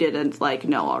 Even if you didn't, like,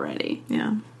 know already.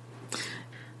 Yeah.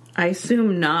 I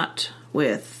assume not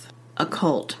with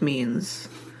occult means.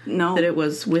 No. That it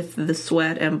was with the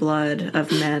sweat and blood of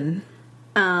men.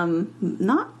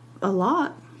 Not a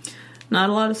lot. Not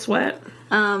a lot of sweat?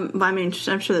 I mean,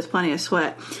 I'm sure there's plenty of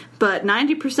sweat. But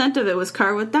 90% of it was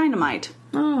carved with dynamite.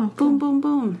 Oh. Boom, boom,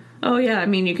 boom. Oh, yeah. I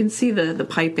mean, you can see the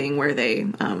piping where they,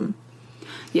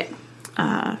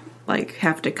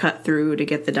 have to cut through to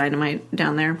get the dynamite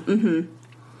down there.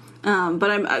 Mm-hmm.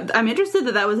 But I'm interested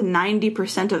that was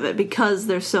 90% of it, because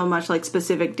there's so much like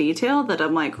specific detail that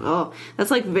I'm like, oh,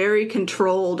 that's like very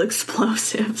controlled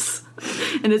explosives,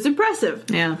 and it's impressive.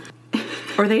 Yeah.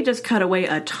 Or they just cut away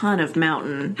a ton of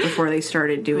mountain before they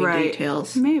started doing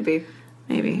details. Maybe.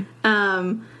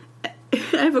 I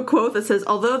have a quote that says,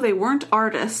 although they weren't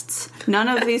artists, none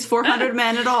of these 400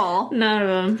 men at all. None of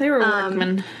them. They were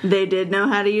workmen. They did know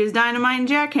how to use dynamite and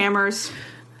jackhammers.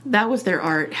 That was their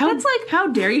art. How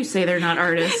dare you say they're not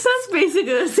artists? That's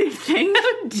basically the same thing.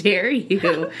 How dare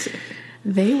you?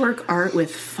 They work art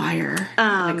with fire.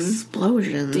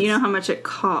 Explosions. Do you know how much it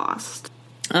cost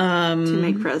to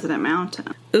make President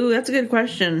Mountain? Ooh, that's a good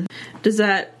question. Does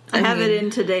that... I have it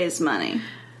in today's money.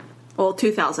 Well,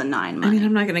 2009 money. I mean,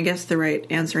 I'm not going to guess the right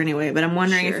answer anyway, but I'm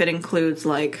wondering if it includes,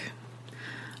 like,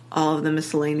 all of the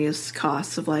miscellaneous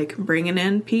costs of, like, bringing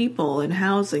in people and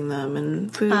housing them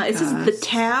and food It says costs. the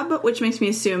tab, which makes me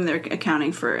assume they're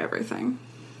accounting for everything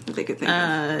that they could think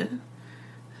of.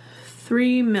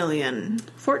 $3 million.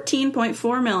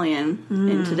 $14.4 million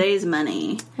in today's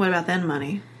money. What about then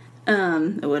money?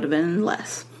 It would have been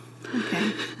less.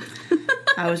 Okay.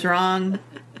 I was wrong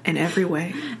in every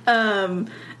way.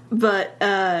 But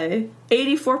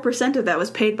 84% of that was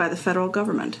paid by the federal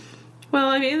government. Well,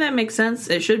 I mean, that makes sense.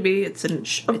 It should be. It's a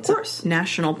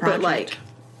national project. But, like,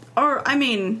 or, I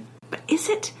mean, is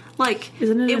it? Like,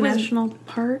 isn't it a national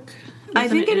park? I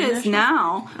think it is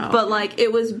now. Oh. But, like,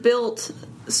 it was built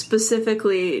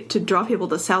specifically to draw people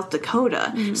to South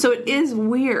Dakota. Mm-hmm. So it is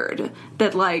weird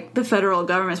that, like, the federal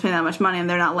government's paying that much money and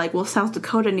they're not like, well, South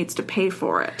Dakota needs to pay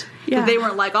for it. Yeah. They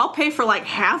weren't like, I'll pay for, like,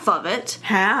 half of it.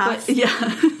 Half? But, yeah.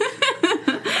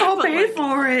 I'll pay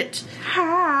for it.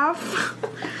 Half.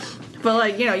 But,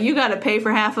 like, you know, you got to pay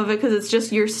for half of it because it's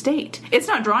just your state. It's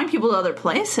not drawing people to other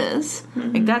places.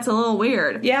 Mm-hmm. Like, that's a little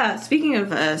weird. Yeah, speaking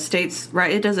of states,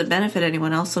 right, it doesn't benefit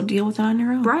anyone else, so deal with it on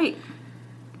your own. Right.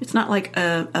 It's not like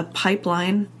a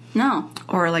pipeline. No.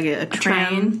 Or like a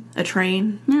train. A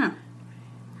train. Yeah.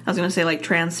 I was going to say, like,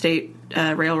 Trans-State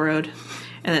Railroad.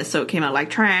 And then so it came out like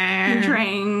train.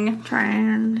 Train.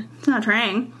 It's not a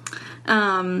train.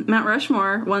 Mount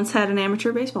Rushmore once had an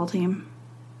amateur baseball team.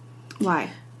 Why?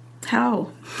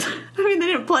 How? I mean, they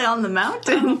didn't play on the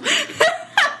mountain. Just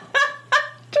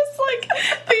like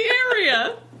the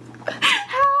area.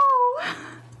 How?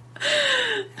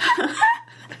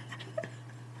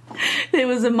 It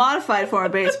was a modified form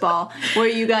of baseball where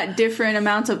you got different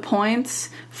amounts of points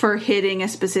for hitting a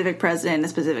specific president in a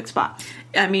specific spot.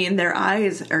 I mean, their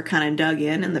eyes are kind of dug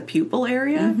in the pupil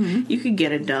area. Mm-hmm. You could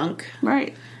get a dunk.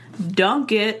 Right.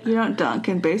 Dunk it. You don't dunk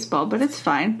in baseball, but it's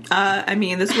fine. I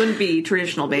mean, this wouldn't be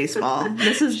traditional baseball.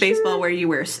 This is baseball where you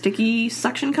wear sticky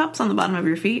suction cups on the bottom of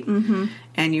your feet. Mm-hmm.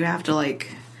 And you have to,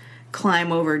 like,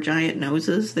 climb over giant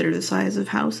noses that are the size of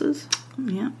houses.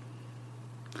 Yeah.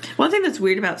 One thing that's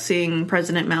weird about seeing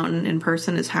President Mountain in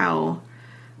person is how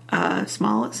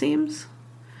small it seems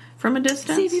from a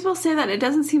distance. See, people say that. It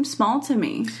doesn't seem small to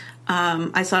me.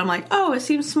 I saw him like, oh, it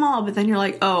seems small, but then you're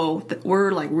like, oh,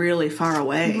 we're like really far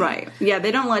away. Right. Yeah,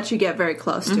 they don't let you get very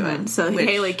close to it. So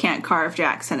Haley can't carve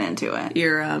Jackson into it.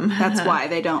 That's why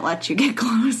they don't let you get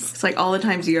close. It's like all the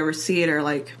times you ever see it are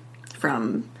like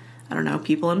from, I don't know,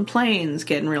 people in planes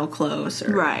getting real close.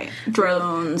 Or right.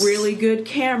 Drones. Really good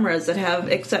cameras that have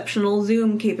exceptional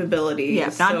zoom capabilities. Yeah,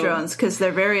 not drones, because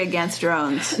they're very against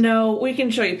drones. No, we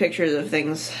can show you pictures of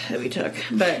things that we took.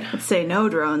 But let's say no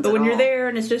drones But when you're there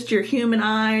and it's just your human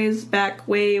eyes back,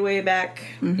 way, way back,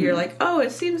 you're like, oh,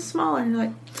 it seems smaller. And you're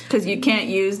like... Because you can't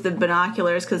use the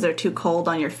binoculars because they're too cold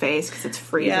on your face because it's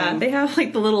freezing. Yeah, they have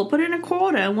like the little, put in a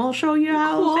quarter and we'll show you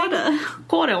how...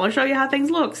 Quarter, we'll show you how things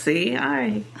look, see?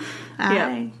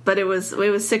 Yeah, but it was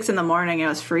 6 a.m. It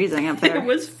was freezing up there. It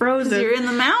was frozen. Because you're in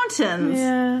the mountains.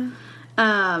 Yeah.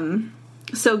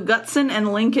 So Gutzon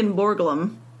and Lincoln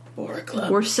Borglum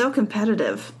were so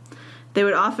competitive. They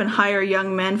would often hire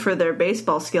young men for their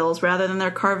baseball skills rather than their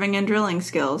carving and drilling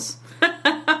skills.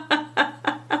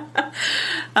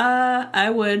 I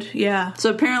would, yeah. So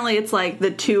apparently it's like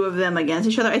the two of them against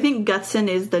each other. I think Gutzon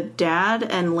is the dad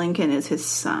and Lincoln is his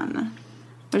son.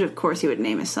 Which, of course, he would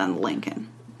name his son Lincoln.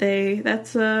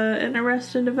 That's an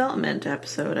Arrested Development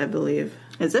episode, I believe.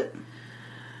 Is it?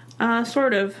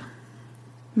 Sort of.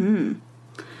 The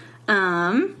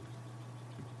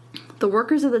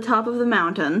workers at the top of the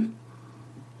mountain,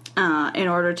 in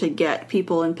order to get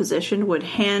people in position, would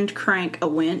hand crank a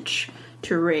winch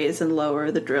to raise and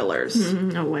lower the drillers.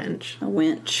 A winch. A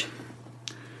winch.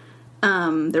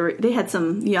 They had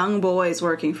some young boys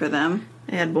working for them.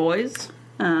 They had boys?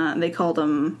 They called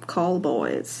them call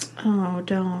boys. Oh,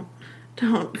 don't.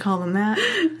 Don't call them that.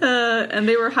 And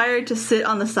they were hired to sit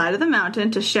on the side of the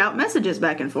mountain to shout messages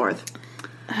back and forth.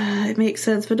 It makes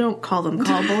sense, but don't call them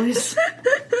cowboys.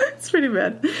 It's pretty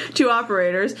bad. To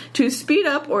operators to speed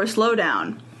up or slow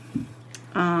down.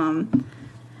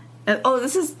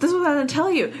 This is what I was going to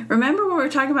tell you. Remember when we were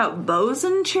talking about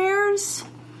bosun chairs?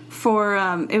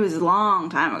 It was a long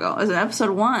time ago. It was in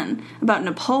episode 1 about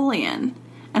Napoleon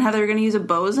and how they were going to use a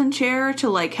bosun chair to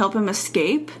like help him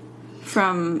escape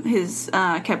from his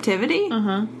captivity.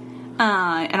 And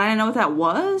I didn't know what that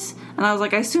was. And I was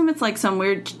like, I assume it's like some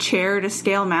weird chair to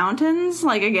scale mountains.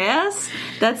 Like, I guess.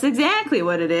 That's exactly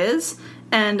what it is.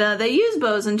 And they use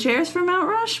bosun chairs for Mount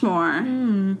Rushmore.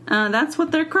 That's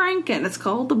what they're cranking. It's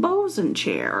called the bosun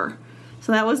chair.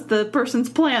 So that was the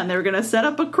person's plan. They were going to set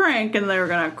up a crank, and they were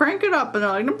going to crank it up. And they're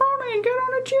like, Napoleon, get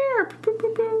on a chair. Boop,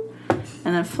 boop, boop.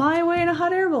 And then fly away in a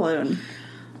hot air balloon.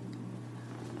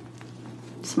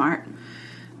 Smart.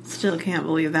 Still can't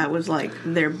believe that was, like,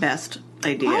 their best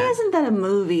idea. Why isn't that a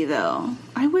movie, though?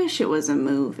 I wish it was a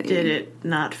movie. Did it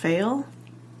not fail?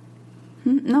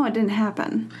 No, it didn't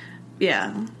happen.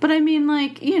 Yeah. But I mean,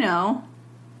 like, you know,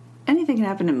 anything can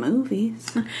happen in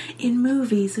movies. In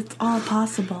movies, it's all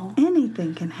possible.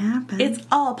 Anything can happen. It's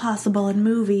all possible in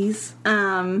movies.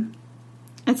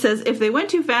 It says, if they went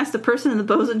too fast, the person in the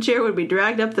bosun chair would be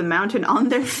dragged up the mountain on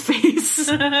their face.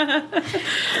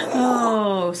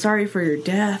 Oh, sorry for your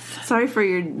death. Sorry for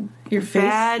your face,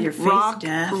 bad your face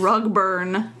death. Rug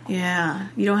burn. Yeah,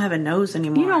 you don't have a nose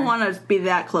anymore. You don't want to be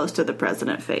that close to the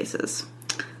president faces.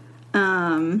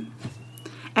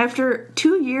 After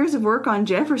 2 years of work on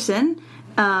Jefferson,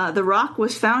 the rock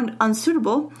was found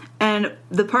unsuitable, and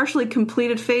the partially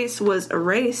completed face was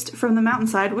erased from the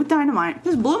mountainside with dynamite.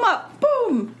 Just blew him up.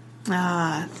 Boom!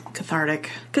 Ah,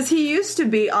 cathartic. Because he used to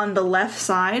be on the left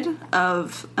side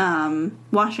of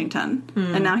Washington,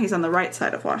 and now he's on the right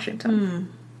side of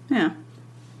Washington. Yeah.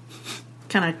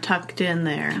 Kind of tucked in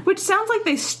there. Which sounds like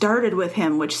they started with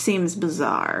him, which seems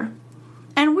bizarre.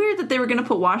 And weird that they were going to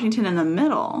put Washington in the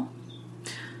middle.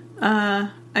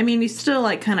 I mean, he's still,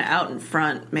 like, kind of out in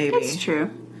front, maybe. It's true.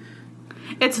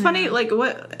 It's funny, like,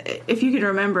 what, if you can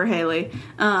remember, Haley,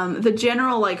 the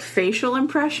general, like, facial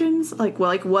impressions, like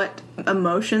what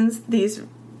emotions these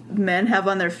men have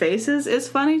on their faces is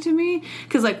funny to me.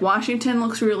 Because, like, Washington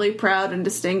looks really proud and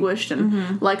distinguished,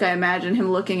 and, like, I imagine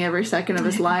him looking every second of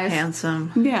his life.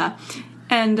 Handsome. Yeah.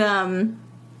 And,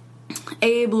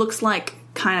 Abe looks, like,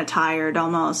 kind of tired,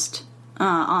 almost.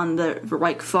 On the,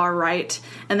 like, far right.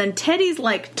 And then Teddy's,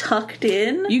 like, tucked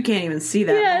in. You can't even see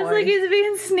that Yeah, boy. it's like he's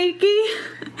being sneaky.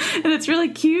 And it's really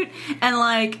cute. And,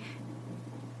 like...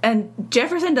 And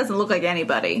Jefferson doesn't look like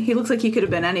anybody. He looks like he could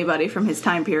have been anybody from his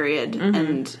time period.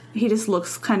 And he just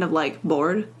looks kind of, like,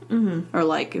 bored. Or,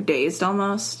 like, dazed,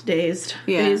 almost. Dazed.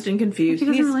 Yeah. Dazed and confused. He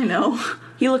doesn't really know.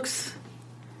 He looks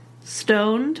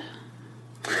stoned.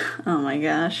 Oh, my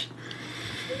gosh.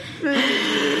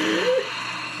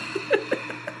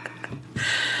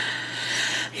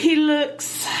 He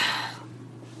looks...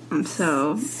 I'm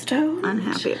so stoned.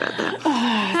 unhappy about that.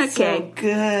 Oh, okay. So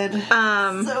good.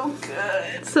 So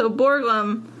good. So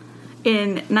Borglum,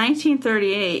 in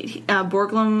 1938,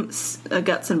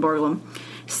 Gutzon Borglum,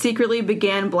 secretly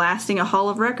began blasting a hall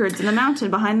of records in the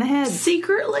mountain behind the heads.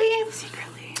 Secretly?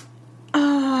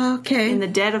 Oh, okay. In the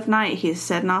dead of night, he's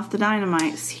setting off the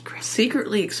dynamite.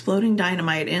 Secretly exploding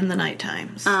dynamite in the night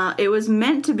times. It was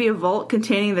meant to be a vault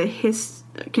containing the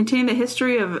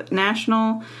history of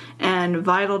national and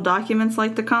vital documents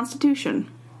like the Constitution.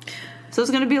 So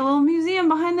it's going to be a little museum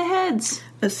behind the heads.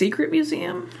 A secret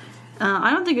museum?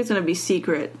 I don't think it's going to be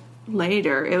secret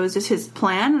later. It was just his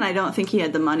plan, and I don't think he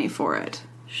had the money for it.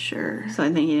 Sure. So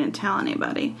I think he didn't tell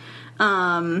anybody.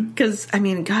 Because, I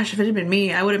mean, gosh, if it had been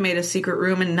me, I would have made a secret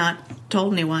room and not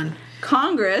told anyone.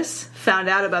 Congress found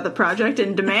out about the project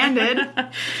and demanded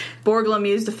Borglum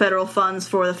use the federal funds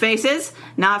for the faces,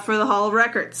 not for the Hall of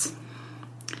Records.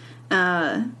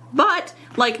 But,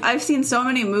 like, I've seen so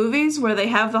many movies where they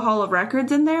have the Hall of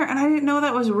Records in there, and I didn't know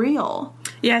that was real.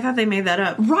 Yeah, I thought they made that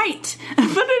up. Right! But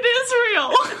it is real!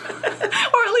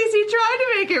 Or at least he tried to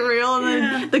make it real, and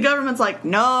then the government's like,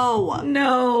 no!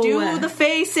 No! Do the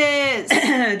faces!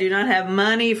 Do not have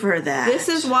money for that. This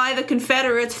is why the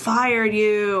Confederates fired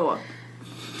you!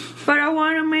 But I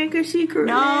want to make a secret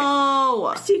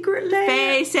No! Secret lair.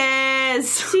 Faces!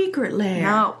 Secret lair.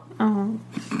 No. Oh.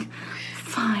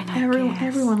 Fine, I guess.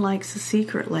 Everyone likes a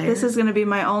secret lair. This is going to be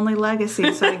my only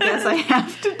legacy, so I guess I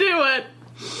have to do it.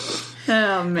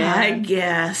 Oh, man. I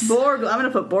guess. I'm going to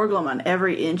put Borglum on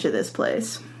every inch of this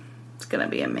place. It's going to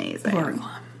be amazing. Borglum.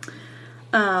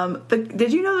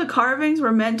 Did you know the carvings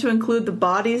were meant to include the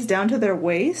bodies down to their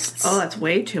waists? Oh, that's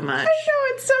way too much. I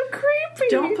know, it's so creepy.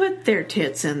 Don't put their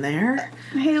tits in there.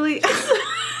 Haley.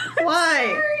 Why?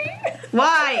 Sorry.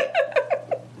 Why?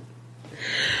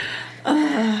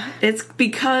 It's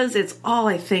because it's all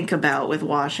I think about with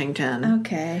Washington.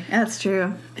 Okay, that's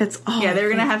true. It's all. Yeah, they were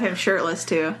going to have him shirtless,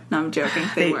 too. No, I'm joking.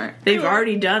 They weren't. They've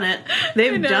already done it.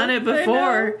 They've done it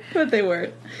before. But they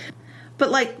weren't. But,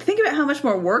 like, think about how much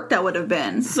more work that would have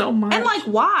been. So much. And, like,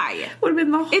 why? Would have been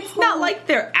the whole... It's not like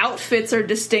their outfits are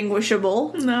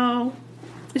distinguishable. No.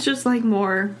 It's just, like,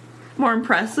 more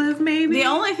impressive, maybe. The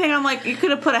only thing I'm like, you could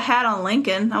have put a hat on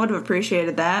Lincoln. I would have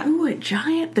appreciated that. Ooh,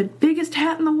 the biggest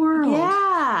hat in the world.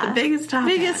 Yeah. The biggest top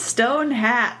biggest stone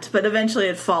hat. But eventually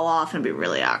it'd fall off and be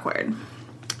really awkward.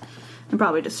 And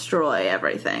probably destroy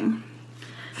everything.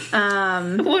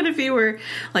 What if you were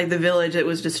like the village that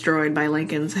was destroyed by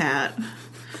Lincoln's hat?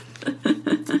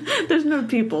 There's no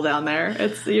people down there.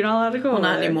 You're not allowed to go. Well,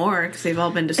 not anymore because they've all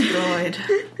been destroyed.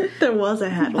 There was a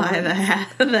hat by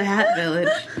the hat village.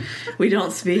 We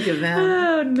don't speak of them.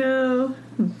 Oh no!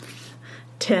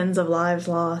 Tens of lives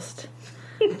lost.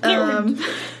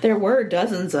 There were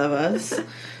dozens of us.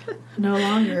 No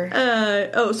longer.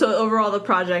 So overall, the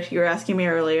project you were asking me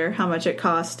earlier, how much it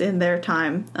cost in their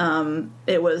time?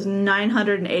 It was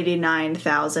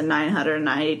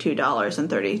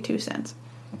 $989,992.32.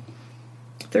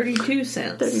 32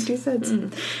 cents. 32 cents.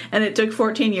 And it took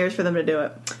 14 years for them to do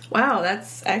it. Wow,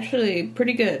 that's actually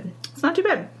pretty good. It's not too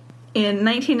bad. In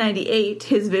 1998,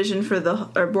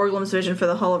 Borglum's vision for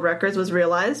the Hall of Records was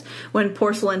realized when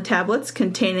porcelain tablets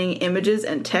containing images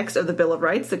and text of the Bill of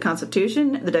Rights, the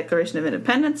Constitution, the Declaration of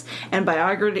Independence, and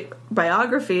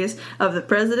biographies of the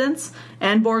presidents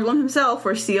and Borglum himself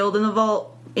were sealed in the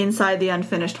vault inside the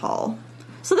unfinished hall.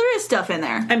 So there is stuff in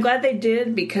there. I'm glad they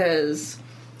did, because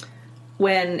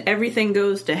when everything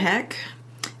goes to heck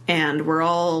and we're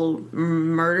all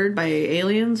murdered by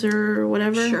aliens or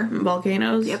whatever,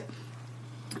 volcanoes. Yep.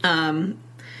 And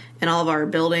all of our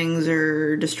buildings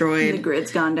are destroyed. The grid's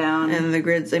gone down. And the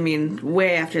grids,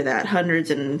 way after that,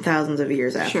 hundreds and thousands of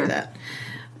years after that.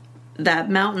 That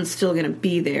mountain's still going to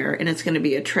be there, and it's going to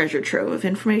be a treasure trove of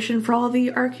information for all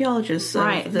the archaeologists.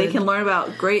 Right. They can learn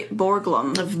about Great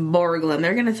Borglum. Of Borglum.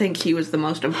 They're going to think he was the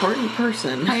most important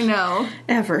person. I know.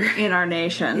 Ever. In our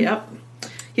nation. Yep.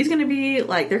 He's going to be,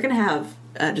 they're going to have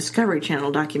Discovery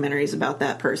Channel documentaries about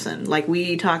that person. Like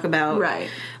we talk about,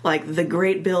 the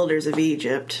great builders of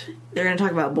Egypt. They're going to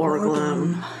talk about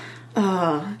Borglum.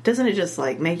 Doesn't it just,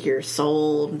 make your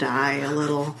soul die a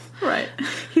little? Right.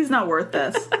 He's not worth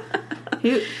this.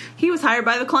 He was hired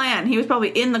by the Klan. He was probably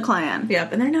in the Klan.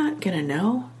 Yep, and they're not going to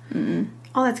know. Mm-mm.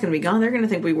 All that's going to be gone. They're going to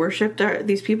think we worshipped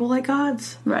these people like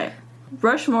gods. Right.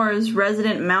 Rushmore's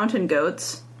resident mountain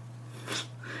goats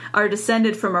are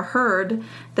descended from a herd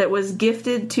that was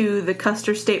gifted to the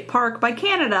Custer State Park by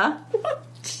Canada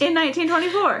in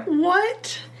 1924.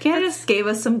 What? Canada just gave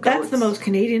us some goats. That's the most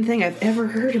Canadian thing I've ever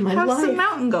heard in my life. Have some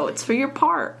mountain goats for your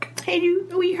park. Hey,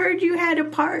 we heard you had a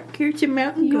park. Here's some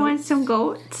mountain goats. You want some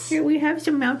goats? Here, we have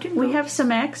some mountain goats. We have some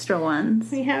extra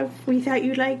ones. We thought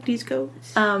you liked these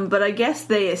goats. But I guess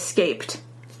they escaped.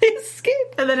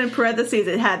 And then in parentheses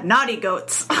it had naughty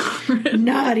goats.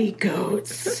 Naughty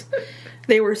goats.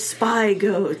 They were spy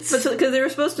goats. But because they were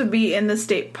supposed to be in the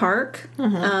state park,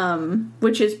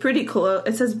 which is pretty close.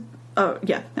 It says,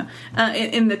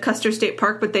 in the Custer State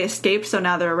Park, but they escaped, so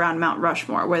now they're around Mount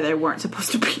Rushmore, where they weren't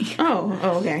supposed to be.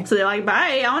 Oh, okay. So they're like,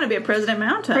 bye, I want to be a President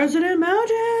Mountain. President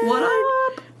Mountain! What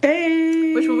up?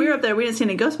 Hey! Which, when we were up there, we didn't see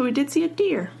any ghosts, but we did see a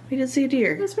deer. We did see a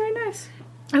deer. It was very nice.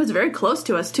 It was very close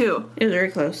to us, too. It was very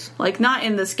close. Not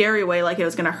in the scary way, like it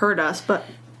was going to hurt us, but...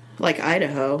 Like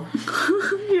Idaho.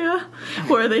 Yeah.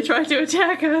 Where they tried to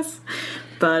attack us.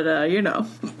 But, I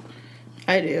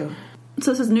do.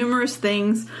 So it says numerous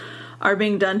things are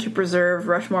being done to preserve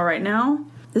Rushmore right now.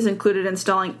 This included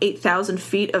installing 8,000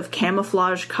 feet of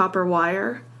camouflage copper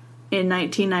wire in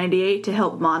 1998 to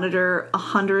help monitor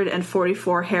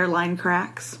 144 hairline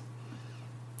cracks.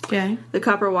 Okay. The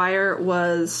copper wire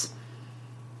was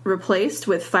replaced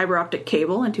with fiber optic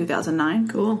cable in 2009.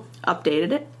 Cool.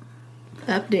 Updated it.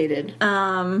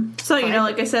 So,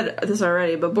 like I said this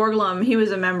already, but Borglum, he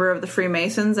was a member of the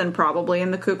Freemasons and probably in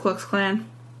the Ku Klux Klan.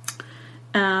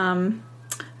 And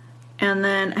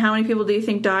then, how many people do you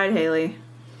think died, Haley?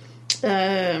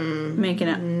 Making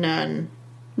it. None.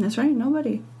 That's right,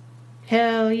 nobody.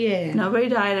 Hell yeah. Nobody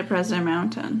died at President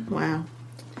Mountain. Wow.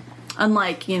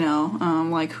 Unlike,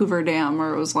 like Hoover Dam,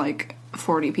 where it was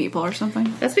 40 people or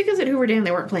something. That's because at Hoover Dam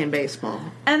they weren't playing baseball.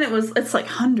 And it's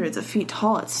hundreds of feet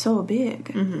tall. It's so big.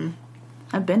 Mm-hmm.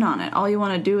 I've been on it. All you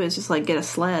want to do is just, like, get a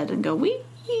sled and go, wee!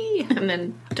 And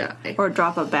then die. Or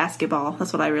drop a basketball.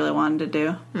 That's what I really wanted to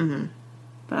do. Mm-hmm.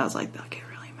 But I was like, they'll get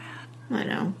really mad. I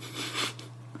know.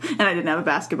 And I didn't have a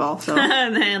basketball, so...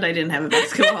 And I didn't have a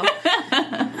basketball.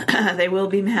 They will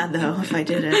be mad, though, if I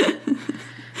did it.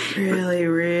 Really,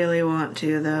 really want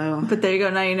to, though. But there you go.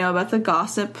 Now you know about the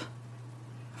gossip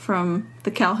from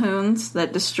the Calhouns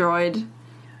that destroyed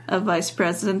a vice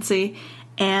presidency,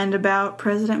 and about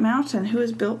President Mountain, who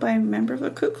was built by a member of the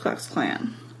Ku Klux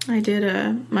Klan. I did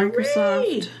a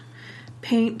Microsoft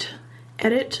Paint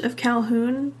edit of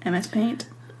Calhoun. MS Paint.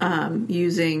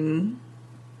 Using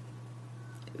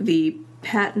the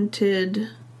patented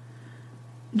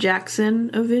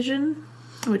Jackson of Vision,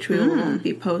 which we will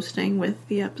be posting with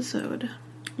the episode.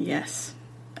 Yes.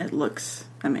 It looks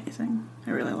amazing.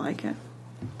 I really like it.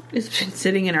 It's been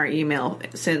sitting in our email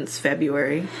since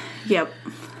February. Yep.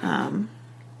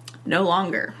 No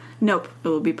longer. Nope. It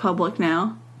will be public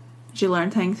now. Did you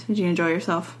learn things? Did you enjoy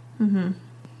yourself? Mm-hmm.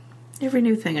 Every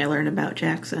new thing I learn about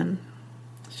Jackson,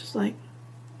 it's just like,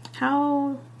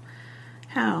 how?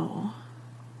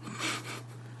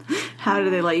 How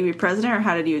did they let you be president, or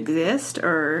how did you exist,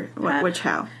 or what, which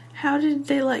how? How did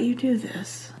they let you do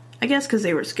this? I guess because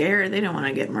they were scared. They don't want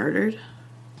to get murdered.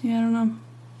 Yeah, I don't know.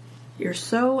 You're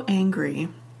so angry.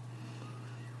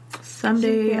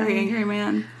 Someday, very angry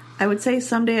man. I would say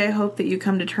someday I hope that you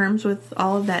come to terms with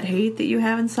all of that hate that you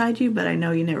have inside you, but I know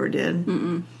you never did.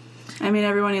 Mm-mm. I mean,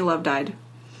 everyone you love died.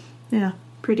 Yeah.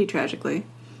 Pretty tragically.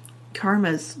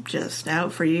 Karma's just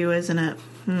out for you, isn't it?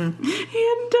 He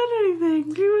hadn't done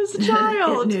anything. He was a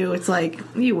child. It knew. It's like,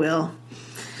 you will.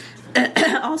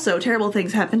 Also, terrible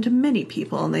things happen to many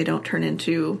people, and they don't turn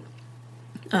into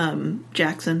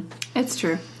Jackson. It's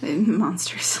true.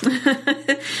 Monsters.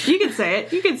 You can say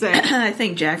it. You can say it. I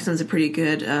think Jackson's a pretty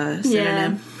good synonym.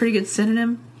 Yeah. Pretty good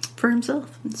synonym for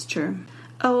himself. It's true.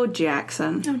 Oh,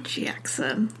 Jackson. Oh,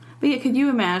 Jackson. But yeah, could you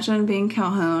imagine being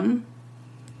Calhoun?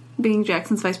 Being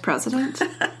Jackson's vice president?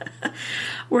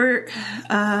 Were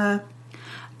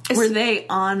they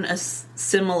on a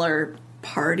similar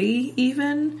party,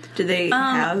 even? Did they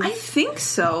have... I think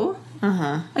so.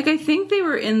 Uh-huh. Like, I think they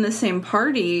were in the same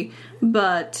party,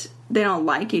 but they don't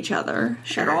like each other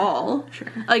at all.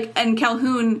 Sure. Like, and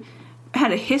Calhoun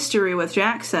had a history with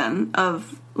Jackson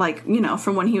of, like, you know,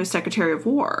 from when he was Secretary of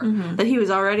War, that he was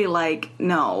already like,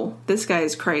 no, this guy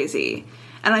is crazy.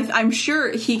 And I'm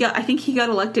sure I think he got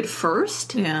elected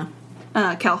first. Yeah.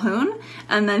 Calhoun.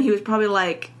 And then he was probably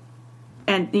like,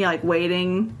 and, you know, like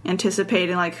waiting,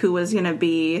 anticipating like who was going to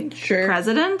be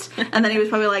president. And then he was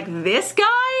probably like, this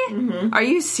guy? Are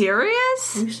you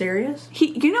serious? Are you serious?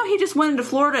 He just went into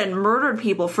Florida and murdered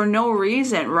people for no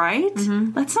reason, right?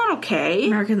 That's not okay.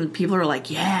 American people are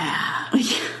like, yeah,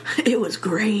 it was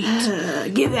great.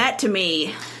 Give that to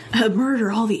me.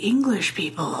 Murder all the English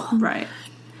people. Right.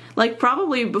 Like,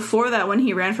 probably before that, when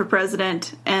he ran for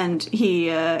president and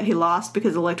he lost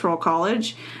because of Electoral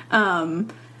College, I'm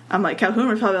like, Calhoun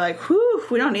was probably like, whew,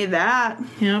 we don't need that.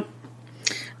 Yep.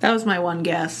 That was my one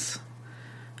guess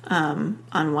on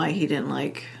why he didn't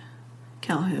like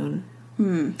Calhoun.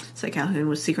 It's like Calhoun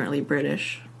was secretly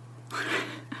British.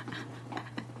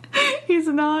 He's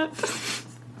not.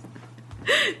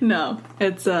 No,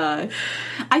 it's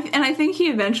I think he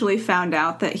eventually found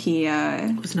out that he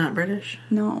was not British.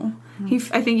 No,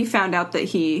 I think he found out that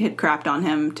he had crapped on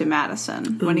him to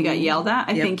Madison when he got yelled at.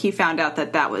 I think he found out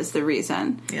that was the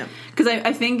reason. Yeah, because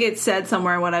I think it said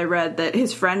somewhere when I read that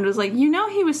his friend was like, you know,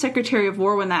 he was Secretary of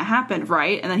War when that happened,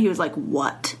 right? And then he was like,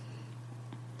 what?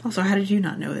 Also, how did you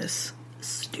not know this?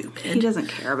 Stupid. He doesn't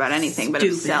care about anything but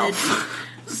himself.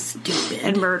 Stupid.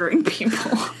 And murdering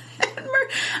people.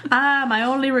 My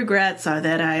only regrets are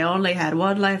that I only had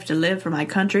one life to live for my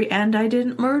country, and I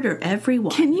didn't murder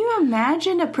everyone. Can you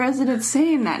imagine a president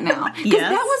saying that now? Because Yes.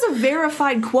 that was a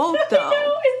verified quote, though. I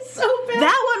know, it's so bad.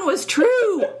 That one was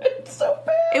true. It's so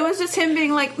bad. It was just him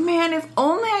being like, man, if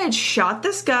only I had shot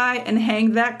this guy and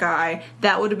hanged that guy,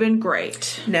 that would have been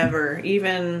great. Never.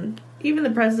 Even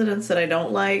the presidents that I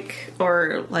don't like,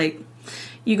 or, like,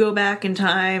 you go back in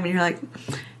time and you're like,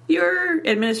 your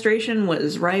administration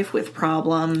was rife with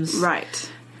problems.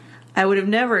 Right. I would have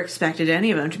never expected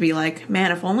any of them to be like,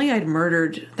 man, if only I'd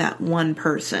murdered that one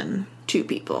person. 2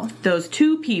 people. Those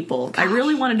 2 people. Gosh. I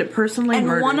really wanted to personally murder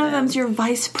them. And one of them's your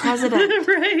vice president.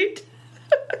 Right.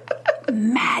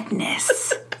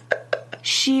 Madness.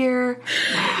 Sheer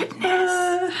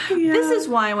madness. Yeah. This is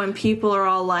why when people are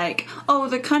all like, oh,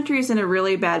 the country's in a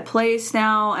really bad place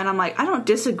now, and I'm like, I don't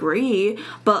disagree,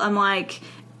 but I'm like,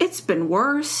 it's been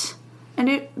worse, and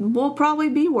it will probably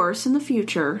be worse in the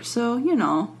future, so, you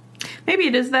know. Maybe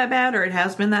it is that bad, or it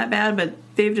has been that bad, but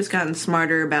they've just gotten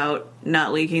smarter about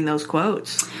not leaking those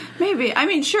quotes. Maybe. I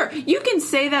mean, sure, you can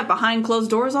say that behind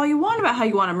closed doors all you want about how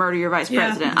you want to murder your vice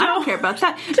president. I don't care about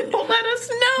that. Don't let us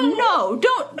know. No,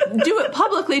 don't do it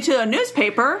publicly to a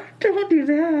newspaper. Don't do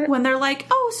that. When they're like,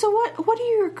 oh, so what do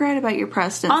you regret about your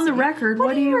presidency? On the record,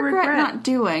 what do you regret not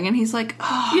doing? And he's like,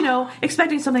 oh. You know,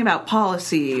 expecting something about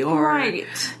policy or, right.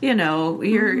 You know,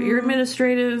 your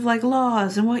administrative, like,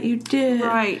 laws and what you did.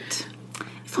 Right.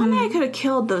 If only I could have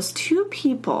killed those 2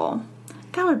 people,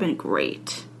 that would have been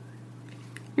great.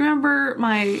 You remember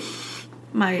my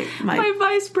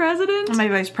vice president? My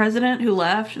vice president who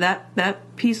left,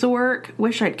 that piece of work?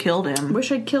 Wish I'd killed him.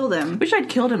 Wish I'd killed him. Wish I'd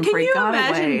killed him before he got away.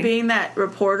 Can you imagine being that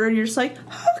reporter and you're just like,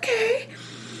 okay,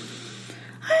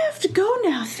 I have to go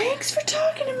now. Thanks for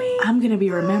talking to me. I'm going to be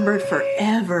remembered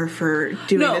forever for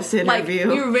doing this interview.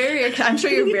 Like, I'm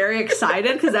sure you're very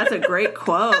excited because that's a great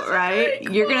quote, right?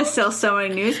 You're going to sell so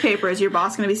many newspapers. Your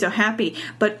boss is going to be so happy.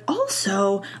 But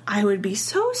also, I would be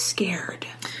so scared.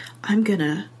 I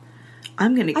wish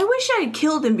I had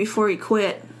killed him before he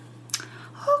quit.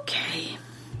 Okay.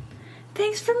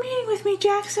 Thanks for meeting with me,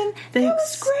 Jackson. Thanks. That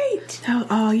was great.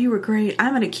 Oh, you were great.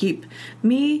 I'm going to keep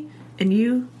me and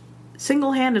you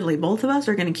single-handedly. Both of us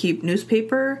are going to keep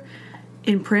newspaper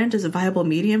in print as a viable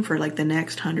medium for like the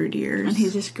next 100 years. And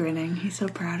he's just grinning. He's so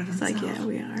proud of himself. It's like, yeah,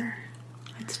 we are.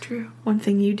 It's true. One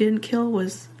thing you didn't kill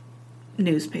was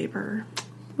newspaper.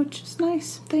 Which is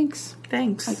nice. Thanks.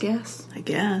 I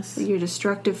guess. Your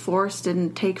destructive force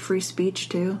didn't take free speech,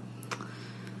 too.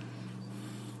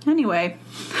 Anyway.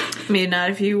 I mean, not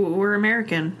if you were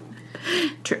American.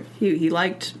 True. He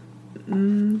liked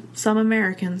some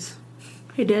Americans.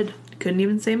 He did. Couldn't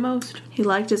even say most. He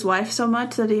liked his wife so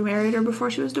much that he married her before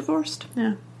she was divorced.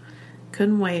 Yeah.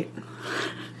 Couldn't wait.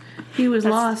 He was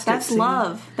lost at sea. That's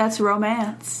love. That's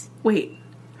romance. Wait.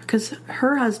 Because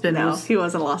her husband was... No, he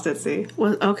wasn't lost at sea.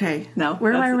 Okay. No.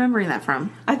 Where am I remembering that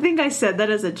from? I think I said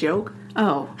that as a joke.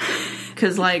 Oh.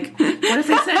 Because, like, what if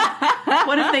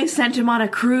they sent him on a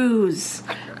cruise?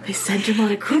 They sent him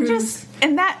on a cruise.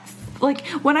 Like,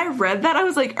 when I read that, I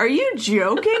was like, are you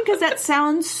joking? Because that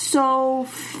sounds so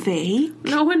fake.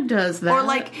 No one does that. Or,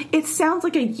 like, it sounds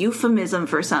like a euphemism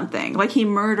for something. Like, he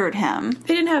murdered him.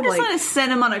 They didn't have, just want to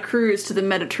send him on a cruise to the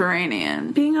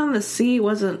Mediterranean. Being on the sea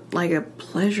wasn't, like, a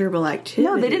pleasurable activity.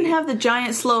 No, they didn't have the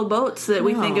giant slow boats that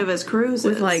we think of as cruises.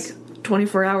 With, like,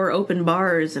 24-hour open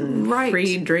bars and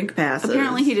free drink passes.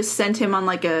 Apparently he just sent him on,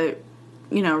 like, a,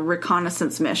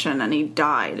 reconnaissance mission, and he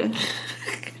died. And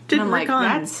I'm like,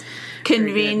 that's...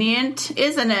 convenient,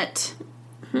 isn't it?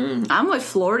 I'm with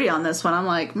Florty on this one. I'm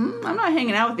like, I'm not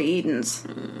hanging out with the Edens.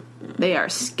 They are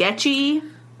sketchy.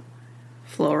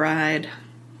 Fluoride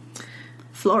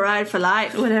for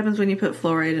life. What happens when you put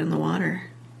fluoride in the water?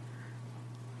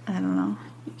 I don't know.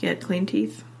 You get clean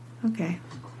teeth. Okay.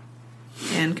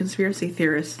 And conspiracy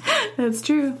theorists. That's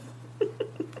true.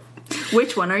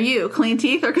 Which one are you? Clean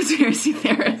teeth or conspiracy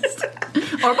theorist?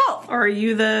 Or both? Or are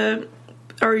you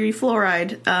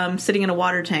fluoride sitting in a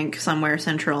water tank somewhere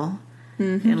central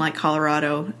in, like,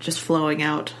 Colorado, just flowing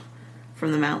out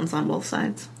from the mountains on both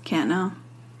sides? Can't know.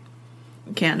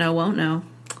 Can't know, won't know.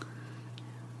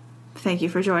 Thank you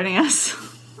for joining us.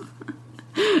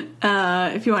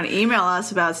 If you want to email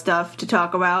us about stuff to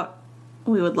talk about,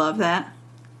 we would love that.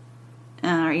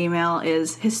 And our email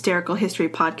is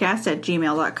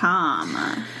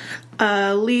hystericalhistorypodcast@gmail.com.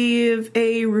 Leave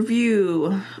a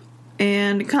review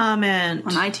and comment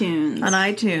on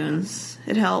iTunes.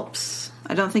 It helps.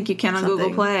 I don't think you can on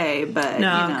Google Play, but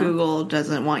no, Google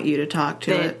doesn't want you to talk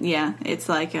to it. Yeah, it's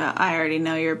like I already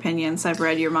know your opinions. I've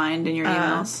read your mind in your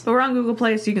emails. But we're on Google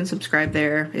Play, so you can subscribe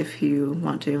there if you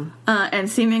want to. And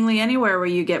seemingly anywhere where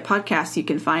you get podcasts, you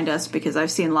can find us, because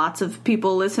I've seen lots of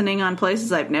people listening on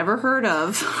places I've never heard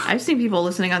of. I've seen people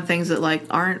listening on things that, like,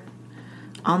 aren't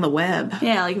on the web.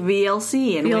 Yeah, like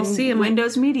VLC and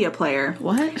Windows Media Player.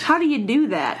 What? How do you do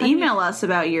that? Email us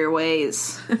about your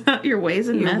ways. About your ways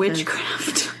and your methods.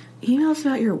 Witchcraft. Email us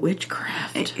about your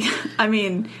witchcraft. I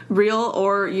mean, real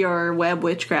or your web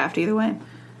witchcraft, either way.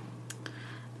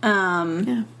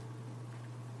 Yeah.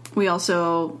 We have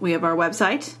our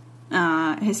website,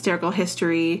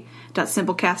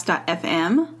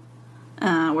 hystericalhistory.simplecast.fm.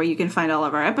 Where you can find all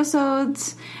of our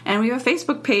episodes, and we have a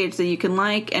Facebook page that you can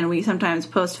like, and we sometimes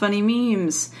post funny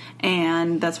memes,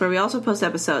 and that's where we also post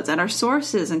episodes, and our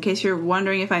sources, in case you're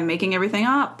wondering if I'm making everything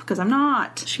up, because I'm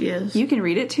not. She is. You can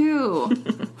read it too.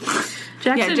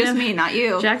 Jackson, just me, not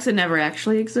you. Jackson never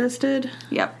actually existed.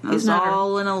 Yep, it was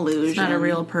all an illusion. He's not a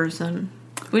real person.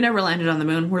 We never landed on the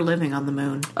moon. We're living on the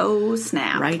moon Oh,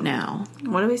 snap. right now.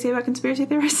 What do we say about conspiracy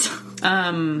theorists?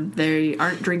 They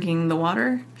aren't drinking the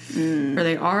water. Or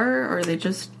they are, or they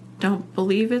just don't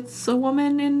believe it's a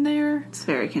woman in there. It's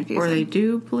very confusing. Or they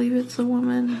do believe it's a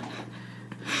woman.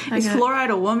 Is fluoride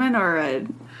a woman or a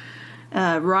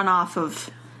runoff of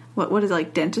what is it,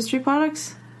 like dentistry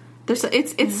products?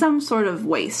 It's some sort of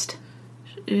waste.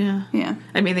 Yeah. Yeah.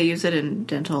 I mean, they use it in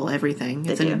dental everything.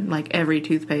 It's in like every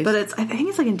toothpaste. But I think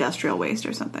it's like industrial waste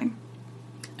or something.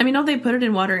 I mean, don't they put it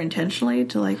in water intentionally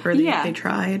to like, or they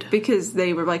tried? Because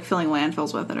they were like filling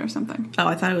landfills with it or something. Oh,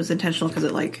 I thought it was intentional because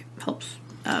it like helps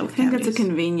with I think cavities. that's a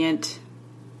convenient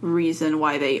reason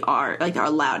why they are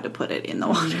allowed to put it in the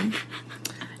water.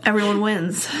 Everyone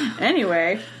wins.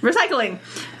 Anyway, recycling.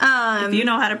 If you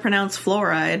know how to pronounce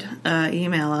fluoride,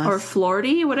 email us. Or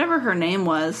Flordy, whatever her name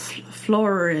was.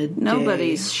 Floride.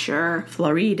 Nobody's sure.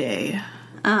 Floride.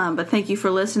 But thank you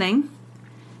for listening.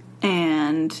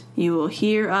 And you will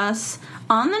hear us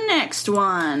on the next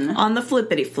one. On the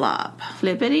flippity flop.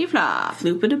 Flippity flop.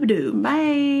 Floop-a-doo.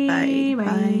 Bye. Bye.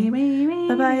 Bye.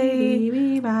 Bye.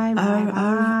 Bye. Bye.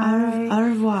 Bye. Au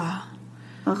revoir.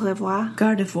 Au revoir.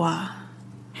 Gardevoir.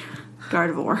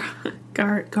 Gardevoir.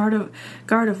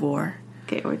 Gardevoir.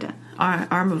 Okay, we're done.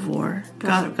 Armivore.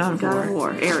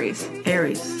 Gardevoir. Aries.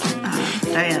 Aries.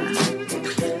 Diana.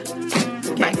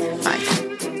 Okay. Bye.